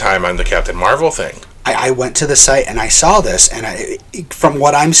overtime on the Captain Marvel thing. I went to the site and I saw this, and from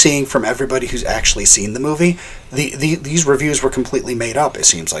what I'm seeing from everybody who's actually seen the movie, these reviews were completely made up. It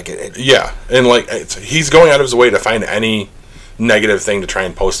seems like it. Yeah, and like he's going out of his way to find any negative thing to try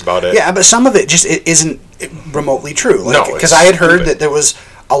and post about it. Yeah, but some of it just isn't remotely true. Like, no, because I had heard that there was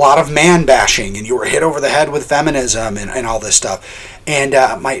a lot of man bashing, and you were hit over the head with feminism and all this stuff. And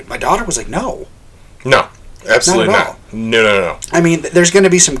my daughter was like, no. Absolutely not. No. I mean, there's going to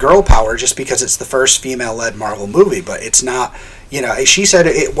be some girl power just because it's the first female-led Marvel movie, but it's not, she said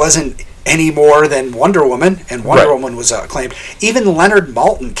it wasn't any more than Wonder Woman, and Wonder Woman was acclaimed. Even Leonard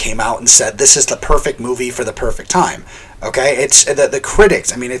Maltin came out and said this is the perfect movie for the perfect time. Okay? It's the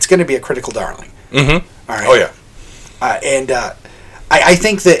critics. I mean, it's going to be a critical darling. Mm-hmm. All right? Oh, yeah. I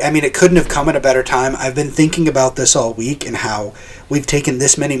think that, it couldn't have come at a better time. I've been thinking about this all week and how we've taken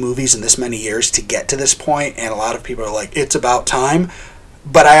this many movies in this many years to get to this point, and a lot of people are like, it's about time.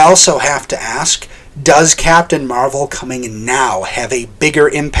 But I also have to ask, does Captain Marvel coming in now have a bigger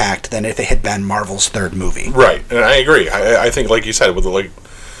impact than if it had been Marvel's third movie? Right, and I agree. I think, like you said, with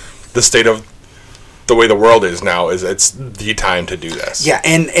the state of the way the world is now, it's the time to do this. Yeah,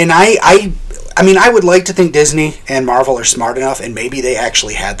 and I would like to think Disney and Marvel are smart enough, and maybe they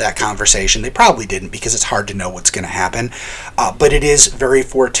actually had that conversation. They probably didn't because it's hard to know what's going to happen. But it is very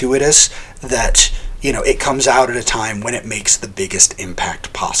fortuitous that, it comes out at a time when it makes the biggest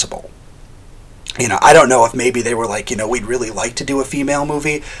impact possible. I don't know if maybe they were like, we'd really like to do a female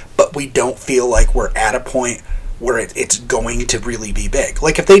movie, but we don't feel like we're at a point where it's going to really be big.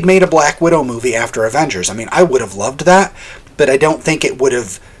 Like if they'd made a Black Widow movie after Avengers, I would have loved that, but I don't think it would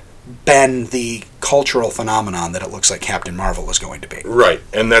have been the cultural phenomenon that it looks like Captain Marvel is going to be. Right,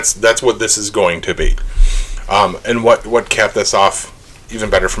 and that's what this is going to be. And what capped this off even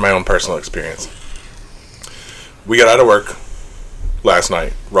better from my own personal experience. We got out of work last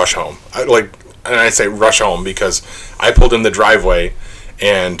night, rush home. And I say rush home because I pulled in the driveway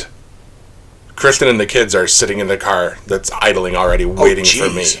and Kristen and the kids are sitting in the car that's idling already, waiting for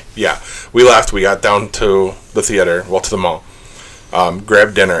me. Yeah, we left. We got down to the theater, to the mall.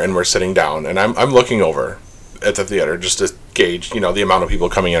 Grabbed dinner, and we're sitting down, and I'm looking over at the theater just to gauge, the amount of people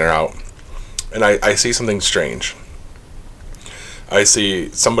coming in or out. And I see something strange. I see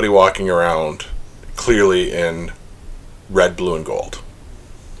somebody walking around clearly in red, blue, and gold.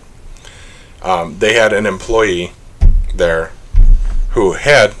 They had an employee there who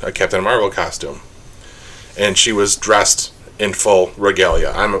had a Captain Marvel costume, and she was dressed in full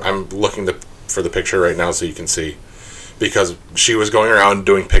regalia. I'm looking for the picture right now so you can see, because she was going around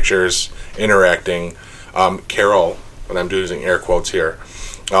doing pictures, interacting. Carol, and I'm using air quotes here,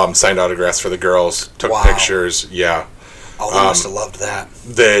 signed autographs for the girls, took pictures. Yeah. Oh, they must have loved that.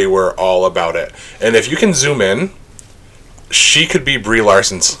 They were all about it. And if you can zoom in, she could be Brie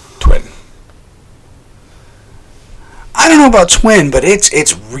Larson's twin. I don't know about twin, but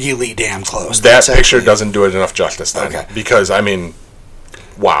it's really damn close. That picture doesn't do it enough justice then. Okay. Because,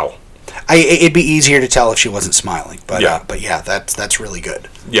 wow. It'd be easier to tell if she wasn't smiling, but yeah, that's really good.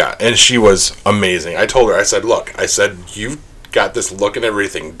 Yeah, and she was amazing. I told her, I said, look, you've got this look and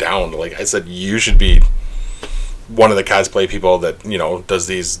everything down. Like, I said, you should be one of the cosplay people that, does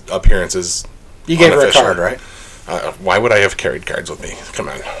these appearances. You gave her a card, right? Why would I have carried cards with me? Come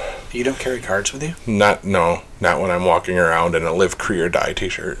on. You don't carry cards with you? Not when I'm walking around in a Live Free or Die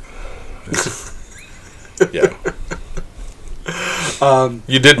t-shirt. Yeah.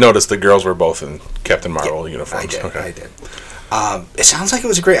 You did notice the girls were both in Captain Marvel uniforms. I did. It sounds like it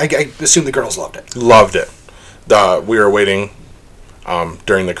was a great... I assume the girls loved it. Loved it. We were waiting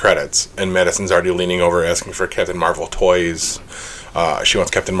during the credits, and Madison's already leaning over asking for Captain Marvel toys. She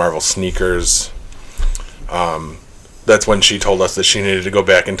wants Captain Marvel sneakers. That's when she told us that she needed to go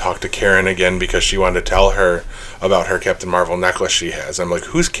back and talk to Karen again because she wanted to tell her about her Captain Marvel necklace she has. I'm like,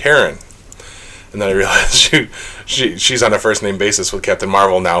 who's Karen? And then I realized she's on a first name basis with Captain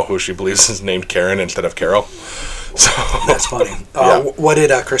Marvel now, who she believes is named Karen instead of Carol. So that's funny. Yeah. What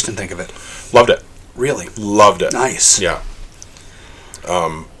did Kristen think of it? Loved it. Really? Loved it. Nice. Yeah.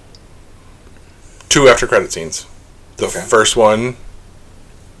 2 after credit scenes. The first one,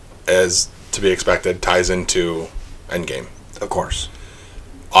 as to be expected, ties into Endgame. Of course.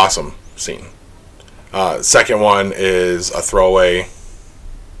 Awesome scene. Second one is a throwaway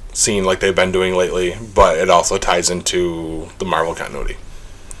scene like they've been doing lately, but it also ties into the Marvel continuity.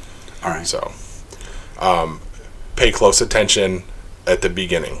 All right. So, pay close attention at the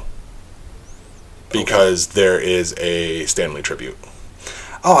beginning because there is a Stan Lee tribute.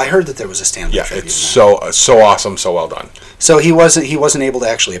 Oh, I heard that there was a Stan Lee tribute. Yeah, it's so awesome, so well done. So he wasn't able to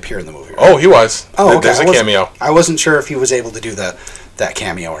actually appear in the movie, right? Oh, he was. Oh, okay. There's a cameo. I wasn't sure if he was able to do that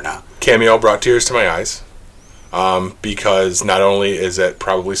cameo or not. Cameo brought tears to my eyes because not only is it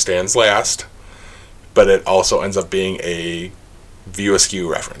probably Stan's last, but it also ends up being a View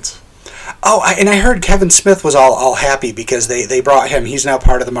Askew reference. Oh, and I heard Kevin Smith was all happy because they brought him. He's now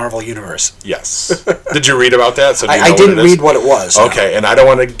part of the Marvel Universe. Yes. Did you read about that? So I didn't read what it was. Okay, no. And I don't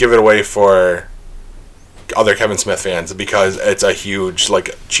want to give it away for other Kevin Smith fans because it's a huge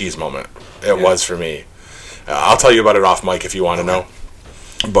cheese moment. It was for me. I'll tell you about it off mic if you want to know.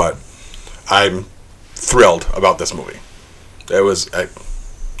 But I'm thrilled about this movie.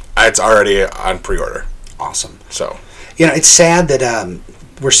 It's already on pre-order. Awesome. So it's sad that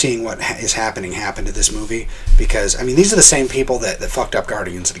we're seeing what is happening happen to this movie because these are the same people that fucked up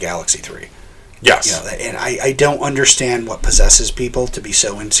Guardians of the Galaxy 3. Yes. And I don't understand what possesses people to be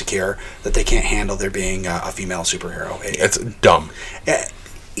so insecure that they can't handle there being a female superhero. It's dumb.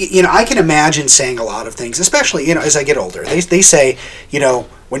 I can imagine saying a lot of things, especially, as I get older. They say,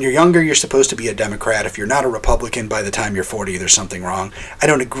 when you're younger, you're supposed to be a Democrat. If you're not a Republican by the time you're 40, there's something wrong. I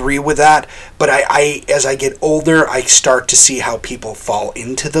don't agree with that. But as I get older, I start to see how people fall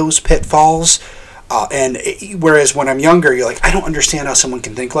into those pitfalls. Whereas when I'm younger, you're like, I don't understand how someone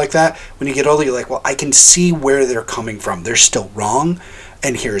can think like that. When you get older, you're like, well, I can see where they're coming from. They're still wrong,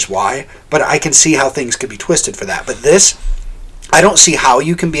 and here's why. But I can see how things could be twisted for that. But this, I don't see how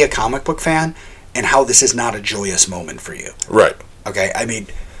you can be a comic book fan and how this is not a joyous moment for you. Right. Okay,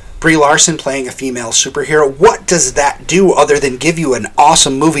 Brie Larson playing a female superhero, what does that do other than give you an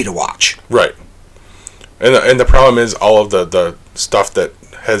awesome movie to watch? Right. And the problem is all of the stuff that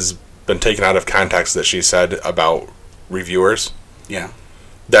has been taken out of context that she said about reviewers. Yeah.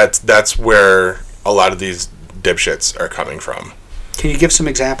 That's where a lot of these dipshits are coming from. Can you give some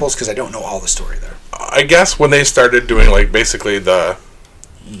examples? Because I don't know all the story there. I guess when they started doing basically the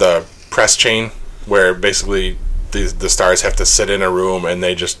press chain where basically the stars have to sit in a room and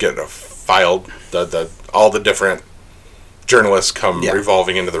they just get filed all the different journalists come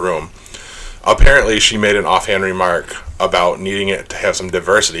revolving into the room. Apparently she made an offhand remark about needing it to have some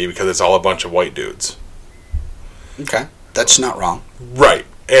diversity because it's all a bunch of white dudes. Okay. That's not wrong. Right.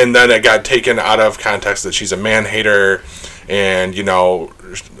 And then it got taken out of context that she's a man-hater and,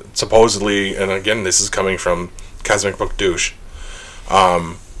 supposedly, and again, this is coming from Cosmic Book Douche,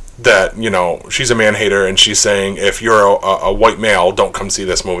 that, she's a man-hater and she's saying, if you're a white male, don't come see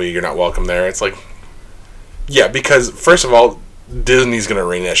this movie, you're not welcome there. It's like, yeah, because, first of all, Disney's going to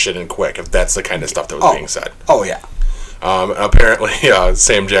ring that shit in quick if that's the kind of stuff that was being said. Oh, yeah. Apparently,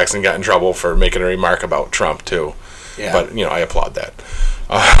 Sam Jackson got in trouble for making a remark about Trump, too. Yeah. But, I applaud that.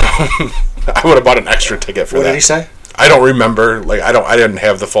 I would have bought an extra ticket for that. What did he say? I don't remember. I didn't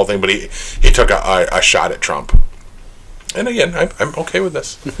have the full thing, but he took a shot at Trump. And again, I'm okay with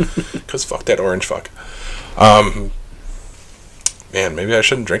this because fuck that orange fuck. Man, maybe I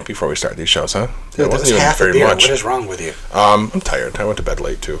shouldn't drink before we start these shows, huh? Dude, it wasn't even half very a beer. Much. What is wrong with you? I'm tired. I went to bed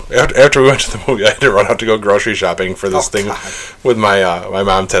late too. After we went to the movie, I had to run out to go grocery shopping for this thing with my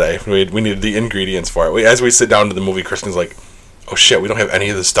mom today. We needed the ingredients for it. As we sit down to the movie, Kristen's like, "Oh shit, we don't have any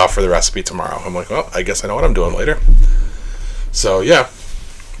of the stuff for the recipe tomorrow." I'm like, "Well, I guess I know what I'm doing later." So yeah,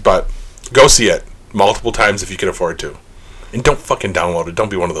 but go see it multiple times if you can afford to, and don't fucking download it.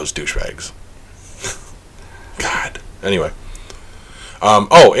 Don't be one of those douchebags. God. Anyway.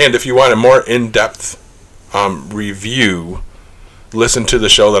 And if you want a more in-depth review, listen to the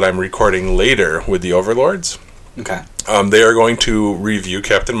show that I'm recording later with the Overlords. Okay. They are going to review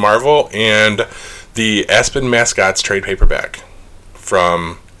Captain Marvel and the Aspen Mascots trade paperback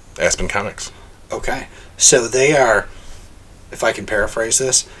from Aspen Comics. Okay. So they are, if I can paraphrase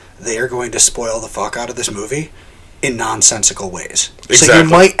this, they are going to spoil the fuck out of this movie in nonsensical ways. Exactly. So you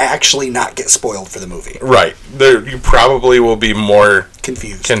might actually not get spoiled for the movie. Right. You probably will be more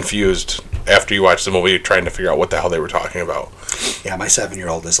confused after you watch the movie, trying to figure out what the hell they were talking about. Yeah, my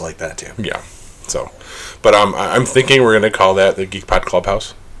 7-year-old is like that too. Yeah. So, but I'm thinking we're going to call that the GeekPod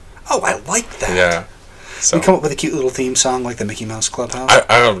Clubhouse. Oh, I like that. Yeah. So we come up with a cute little theme song like the Mickey Mouse Clubhouse.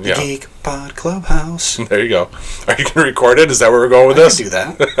 Yeah. GeekPod Clubhouse. There you go. Are you going to record it? Is that where we're going with this? I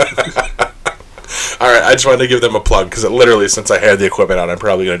can do that. All right, I just wanted to give them a plug because literally, since I had the equipment on, I'm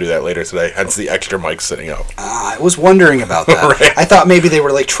probably going to do that later today. Hence the extra mic sitting out. I was wondering about that. Right. I thought maybe they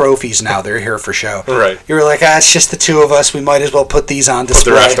were like trophies now. They're here for show. Right. You were like, it's just the two of us. We might as well put these on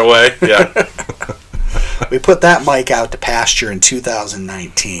display. Put the rest away. Yeah. We put that mic out to pasture in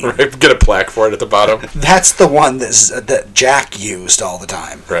 2019. Right. Get a plaque for it at the bottom. That's the one that Jack used all the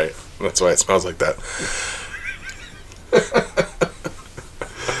time. Right. That's why it smells like that.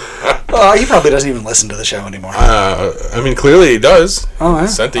 He probably doesn't even listen to the show anymore. I mean, clearly he does. Oh, yeah.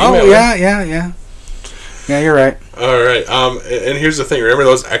 Sent the email. Oh, yeah. Yeah, you're right. All right. And here's the thing. Remember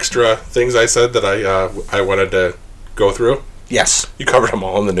those extra things I said that I wanted to go through? Yes. You covered them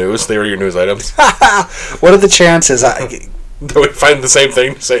all in the news. They were your news items. What are the chances? That we find the same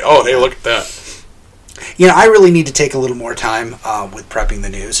thing. Say, oh, hey, look at that. I really need to take a little more time with prepping the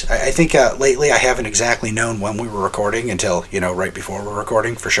news. I think lately I haven't exactly known when we were recording until, right before we're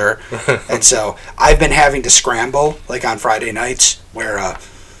recording, for sure. And so I've been having to scramble, like on Friday nights, where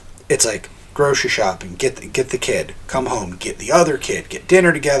it's like grocery shopping, get the kid, come home, get the other kid, get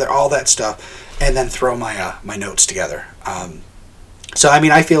dinner together, all that stuff, and then throw my notes together. So,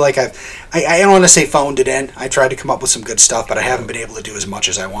 I feel like I don't want to say phoned it in. I tried to come up with some good stuff, but I haven't been able to do as much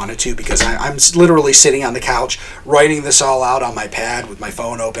as I wanted to because I'm literally sitting on the couch writing this all out on my pad with my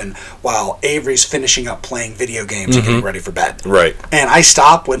phone open while Avery's finishing up playing video games and getting ready for bed. Right. And I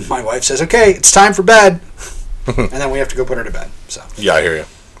stop when my wife says, okay, it's time for bed. And then we have to go put her to bed. So. Yeah, I hear you.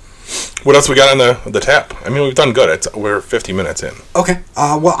 What else we got on the tap? We've done good. We're 50 minutes in. Okay.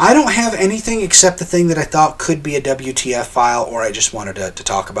 Well, I don't have anything except the thing that I thought could be a WTF file, or I just wanted to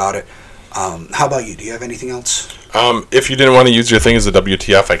talk about it. How about you? Do you have anything else? If you didn't want to use your thing as a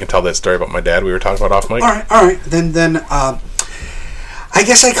WTF, I can tell that story about my dad we were talking about off mic. All right. Then I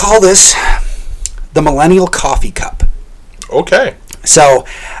guess I call this the Millennial Coffee Cup. Okay. So,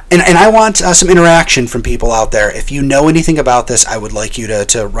 and I want some interaction from people out there. If you know anything about this, I would like you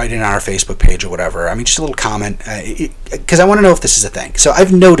to write in on our Facebook page or whatever. Just a little comment, because I want to know if this is a thing. So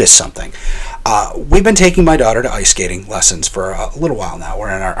I've noticed something. We've been taking my daughter to ice skating lessons for a little while now.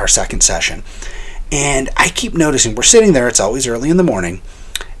 We're in our second session. And I keep noticing, we're sitting there, it's always early in the morning,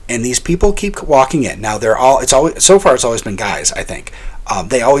 and these people keep walking in. Now, so far it's always been guys, I think.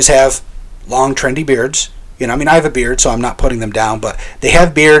 They always have long, trendy beards. I have a beard, so I'm not putting them down, but they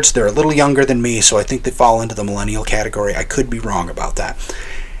have beards. They're a little younger than me, so I think they fall into the millennial category. I could be wrong about that.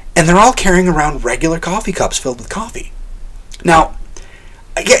 And they're all carrying around regular coffee cups filled with coffee. Now,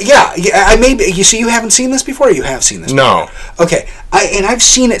 yeah, I maybe you haven't seen this before? Or you have seen this No. before? Okay. I've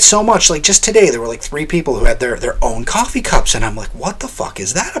seen it so much. Like just today, there were like 3 people who had their own coffee cups, and I'm like, what the fuck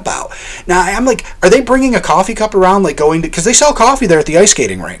is that about? Now, I'm like, are they bringing a coffee cup around, like going to, because they sell coffee there at the ice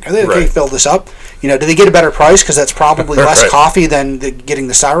skating rink. Are they okay, fill this up? Do they get a better price because that's probably less coffee than getting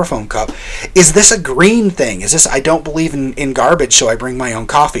the styrofoam cup? Is this a green thing? Is this, I don't believe in garbage, so I bring my own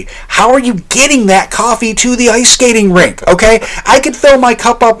coffee? How are you getting that coffee to the ice skating rink? Okay, I could fill my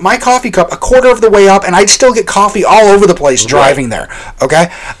coffee cup a quarter of the way up, and I'd still get coffee all over the place driving there. Okay,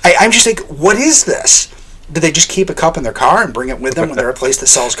 I'm just like, what is this? Do they just keep a cup in their car and bring it with them when they're at a place that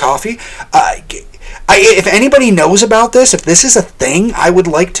sells coffee? If anybody knows about this, if this is a thing, I would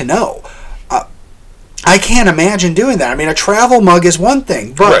like to know. I can't imagine doing that. A travel mug is one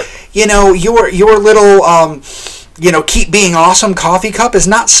thing, but your little keep being awesome coffee cup is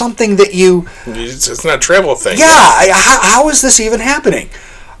not something that you. It's not a travel thing. Yeah, how is this even happening?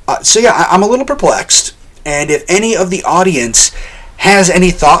 I'm a little perplexed, and if any of the audience has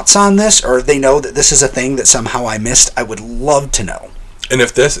any thoughts on this, or they know that this is a thing that somehow I missed, I would love to know. And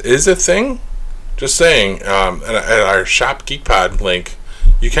if this is a thing, just saying, at our Shop GeekPod link,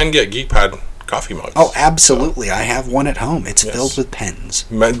 you can get GeekPod coffee mugs. Oh, absolutely. I have one at home. It's filled with pens.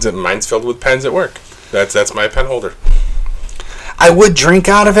 Mine's filled with pens at work. That's my pen holder. I would drink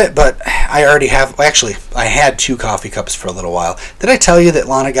out of it, but I already have. Actually, I had 2 coffee cups for a little while. Did I tell you that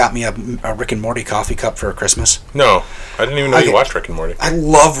Lana got me a Rick and Morty coffee cup for Christmas? No, I didn't even know you watched Rick and Morty. I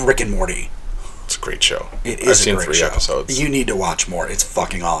love Rick and Morty. It's a great show. It is. I've seen 3 show. episodes. You need to watch more. It's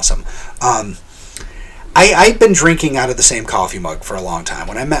fucking awesome. I've been drinking out of the same coffee mug for a long time.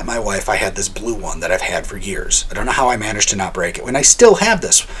 When I met my wife, I had this blue one that I've had for years. I don't know how I managed to not break it. And I still have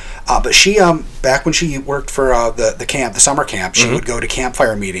this. But she, back when she worked for the camp, the summer camp, she would go to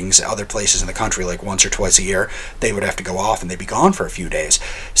campfire meetings other places in the country, like once or twice a year. They would have to go off, and they'd be gone for a few days.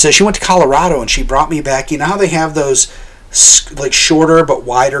 So she went to Colorado, and she brought me back. You know how they have those like shorter but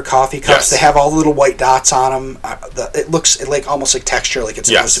wider coffee cups? Yes. They have all the little white dots on them. It looks like almost like texture, like it's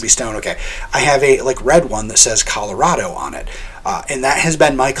supposed to be stone. Okay, I have a like red one that says Colorado on it, and that has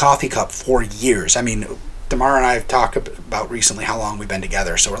been my coffee cup for years. I mean, Damara and I have talked about recently how long we've been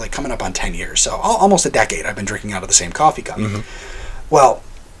together, so we're like coming up on 10 years. So almost a decade I've been drinking out of the same coffee cup. Well,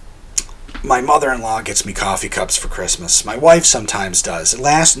 my mother-in-law gets me coffee cups for Christmas. My wife sometimes does.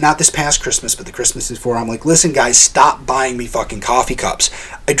 Not this past Christmas, but the Christmas before. I'm like, listen, guys, stop buying me fucking coffee cups.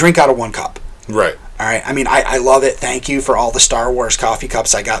 I drink out of one cup. Right. All right. I mean, I love it. Thank you for all the Star Wars coffee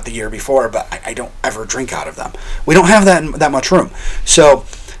cups I got the year before, but I don't ever drink out of them. We don't have that much room. So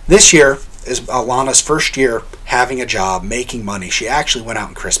this year is Alana's first year having a job, making money. She actually went out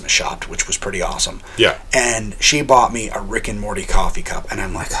and Christmas shopped, which was pretty awesome. Yeah. And she bought me a Rick and Morty coffee cup, and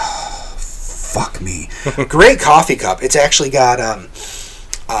I'm like, oh, fuck me. Great coffee cup. It's actually got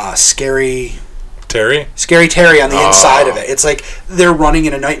Scary Terry on the inside of it. It's like they're running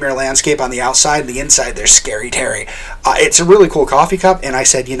in a nightmare landscape on the outside, and the inside there's Scary Terry. It's a really cool coffee cup, and I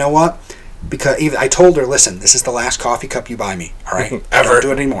said, you know what? Because I told her, listen, this is the last coffee cup you buy me, all right? I don't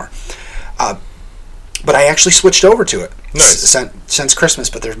do it anymore. But I actually switched over to it since Christmas,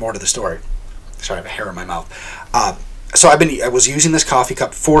 but there's more to the story. Sorry, I have a hair in my mouth. So I was using this coffee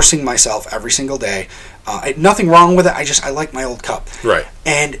cup, forcing myself every single day. Nothing wrong with it. I like my old cup. Right.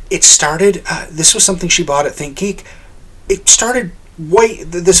 And it started. This was something she bought at Think Geek. It started white.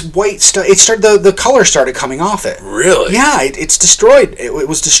 This white stuff. It started. The color started coming off it. Really? Yeah. It's destroyed. It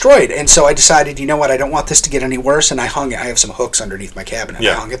was destroyed. And so I decided, you know what? I don't want this to get any worse. And I hung it. I have some hooks underneath my cabinet.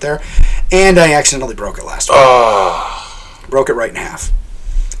 I hung it there, and I accidentally broke it last week. Broke it right in half.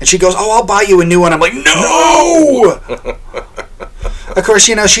 And she goes, "Oh, I'll buy you a new one." I'm like, "No!" Of course,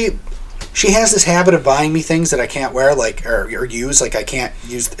 you know, she has this habit of buying me things that I can't wear, like or use. Like I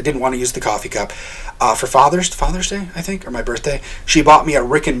didn't want to use the coffee cup. For Father's Day, I think, or my birthday, she bought me a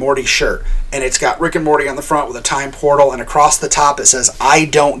Rick and Morty shirt, and it's got Rick and Morty on the front with a time portal, and across the top it says, "I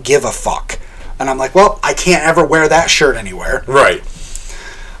don't give a fuck." And I'm like, well, I can't ever wear that shirt anywhere. Right.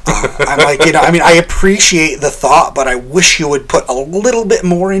 I'm like, you know, I mean, I appreciate the thought, but I wish you would put a little bit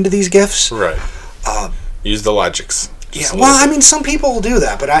more into these gifts. Right. Use the logics. Yeah. Well, I mean, some people will do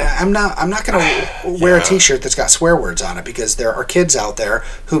that, but I'm not going to wear a T-shirt that's got swear words on it, because there are kids out there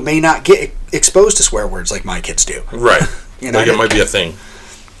who may not get exposed to swear words like my kids do. Right. You know, like it might be a thing.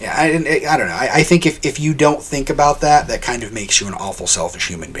 Yeah. I don't know. I think if you don't think about that, that kind of makes you an awful selfish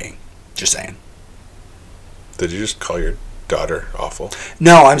human being. Just saying. Did you just call your daughter awful?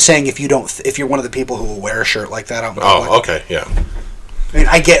 No, I'm saying if you're one of the people who will wear a shirt like that out in public. Oh, okay, yeah. I mean,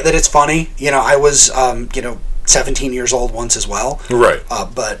 I get that it's funny. You know, I was, 17 years old once as well. Right.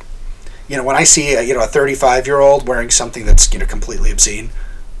 But, you know, when I see a 35-year-old wearing something that's, completely obscene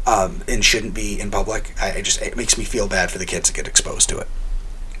and shouldn't be in public, it makes me feel bad for the kids that get exposed to it.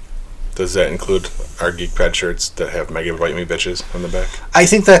 Does that include our Geek Pad shirts that have Mega Bite Me Bitches on the back? I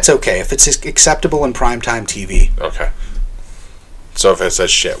think that's okay if it's acceptable in primetime TV. Okay. So if it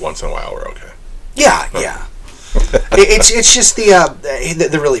says shit once in a while, we're okay. Yeah, yeah. It's just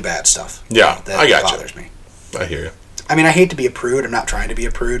the really bad stuff. Yeah, that I got bothers you. me. I hear you. I mean, I hate to be a prude. I'm not trying to be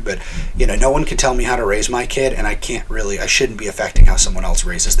a prude, but no one can tell me how to raise my kid, and I shouldn't be affecting how someone else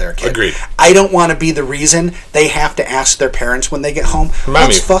raises their kid. Agreed. I don't want to be the reason they have to ask their parents when they get home,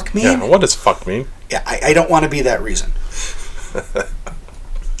 what's fuck mean? Yeah, what does fuck mean? Yeah, I don't want to be that reason.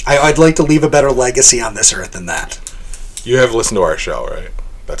 I'd like to leave a better legacy on this earth than that. You have listened to our show, right?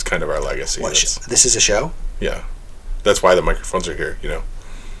 That's kind of our legacy. This is a show? Yeah. That's why the microphones are here,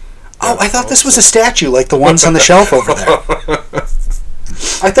 Oh, I thought this was a statue like the ones on the shelf over there.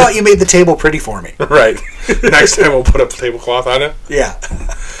 I thought you made the table pretty for me. Right. Next time we'll put a tablecloth on it. Yeah.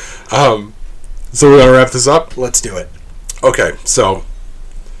 So we're going to wrap this up? Let's do it. Okay, so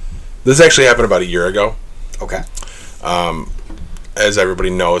this actually happened about a year ago. Okay. As everybody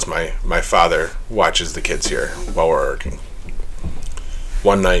knows, my father watches the kids here while we're working.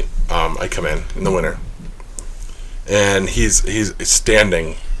 One night, I come in the winter, and he's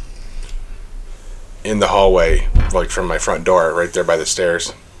standing in the hallway, like from my front door, right there by the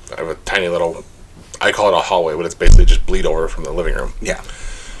stairs. I have a tiny little, I call it a hallway, but it's basically just bleed over from the living room. Yeah.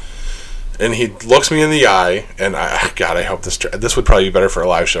 And he looks me in the eye, and I hope this would probably be better for a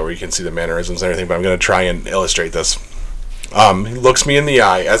live show where you can see the mannerisms and everything, but I'm going to try and illustrate this. He looks me in the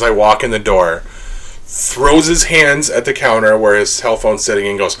eye as I walk in the door, throws his hands at the counter where his cell phone's sitting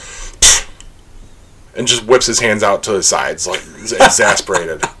and goes, and just whips his hands out to his sides, like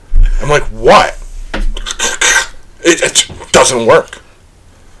exasperated. I'm like, what? It doesn't work.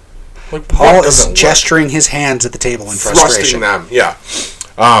 Like, Paul is gesturing his hands at the table in frustration. Thrusting them, yeah.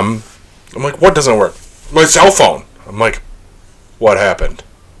 I'm like, what doesn't work? My cell phone. I'm like, what happened?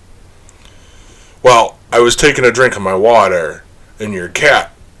 Well, I was taking a drink of my water, and your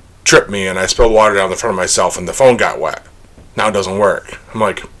cat tripped me, and I spilled water down the front of myself, and the phone got wet. Now it doesn't work. I'm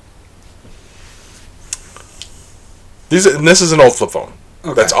like, this is an old flip phone.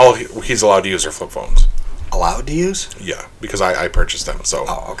 Okay. That's all he's allowed to use are flip phones. Allowed to use? Yeah, because I purchased them. So.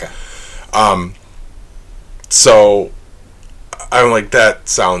 Oh, okay. So I'm like, that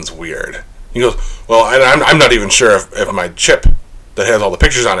sounds weird. He goes, well, I'm not even sure if my chip that has all the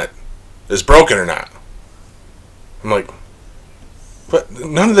pictures on it is broken or not. I'm like, but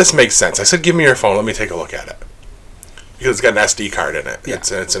none of this makes sense. I said, give me your phone. Let me take a look at it. Because it's got an SD card in it. Yeah.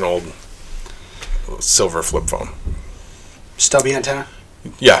 It's an old silver flip phone. Stubby antenna?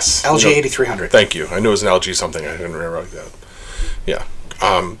 Yes. LG 8300. Thank you. I knew it was an LG something. I didn't remember like that. Yeah.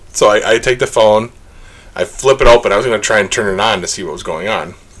 So I take the phone. I flip it open. I was going to try and turn it on to see what was going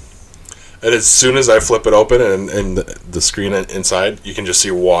on. And as soon as I flip it open and the screen inside, you can just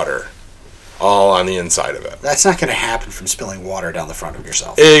see water all on the inside of it. That's not going to happen from spilling water down the front of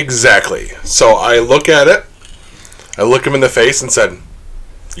yourself. Exactly. So I look at it. I look him in the face and said,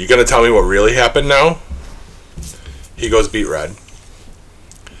 you going to tell me what really happened now? He goes beet red.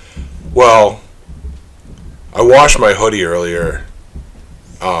 Well, I washed my hoodie earlier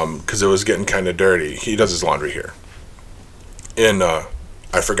because it was getting kind of dirty. He does his laundry here. And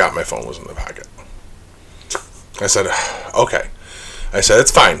I forgot my phone was in the pocket. I said, okay. I said,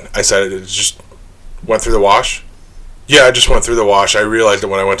 it's fine. I said, it just went through the wash? Yeah, I just went through the wash. I realized it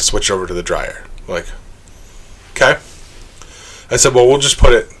when I went to switch over to the dryer. Like, okay. I said, well, we'll just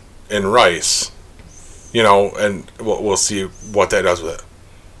put it in rice, and we'll see what that does with it.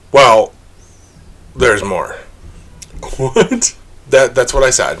 Well, there's more. What? That's what I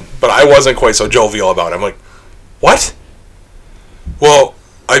said. But I wasn't quite so jovial about it. I'm like, what? Well,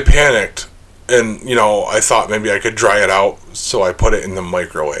 I panicked. And, I thought maybe I could dry it out. So I put it in the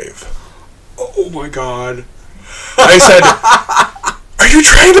microwave. Oh, my God. I said, are you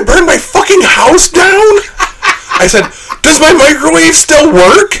trying to burn my fucking house down? I said, does my microwave still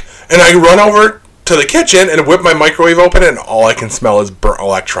work? And I run over to the kitchen and whip my microwave open, and all I can smell is burnt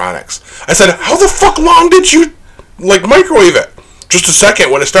electronics. I said, how the fuck long did you, microwave it? Just a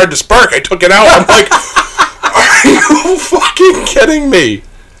second. When it started to spark, I took it out. I'm like, are you fucking kidding me?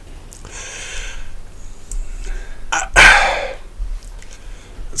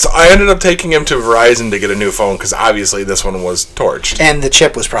 So I ended up taking him to Verizon to get a new phone because obviously this one was torched. And the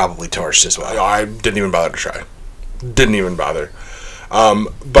chip was probably torched as well. I didn't even bother to try. Didn't even bother.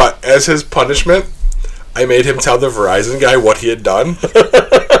 But as his punishment, I made him tell the Verizon guy what he had done.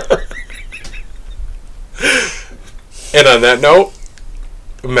 And on that note,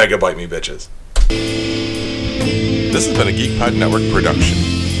 megabyte me, bitches. This has been a GeekPod Network production.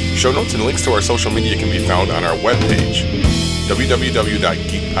 Show notes and links to our social media can be found on our webpage,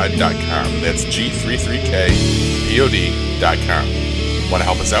 www.geekpod.com. That's G33KPOD.com. Want to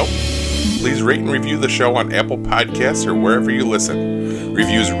help us out? Please rate and review the show on Apple Podcasts or wherever you listen.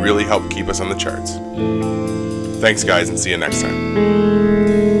 Reviews really help keep us on the charts. Thanks, guys, and see you next time.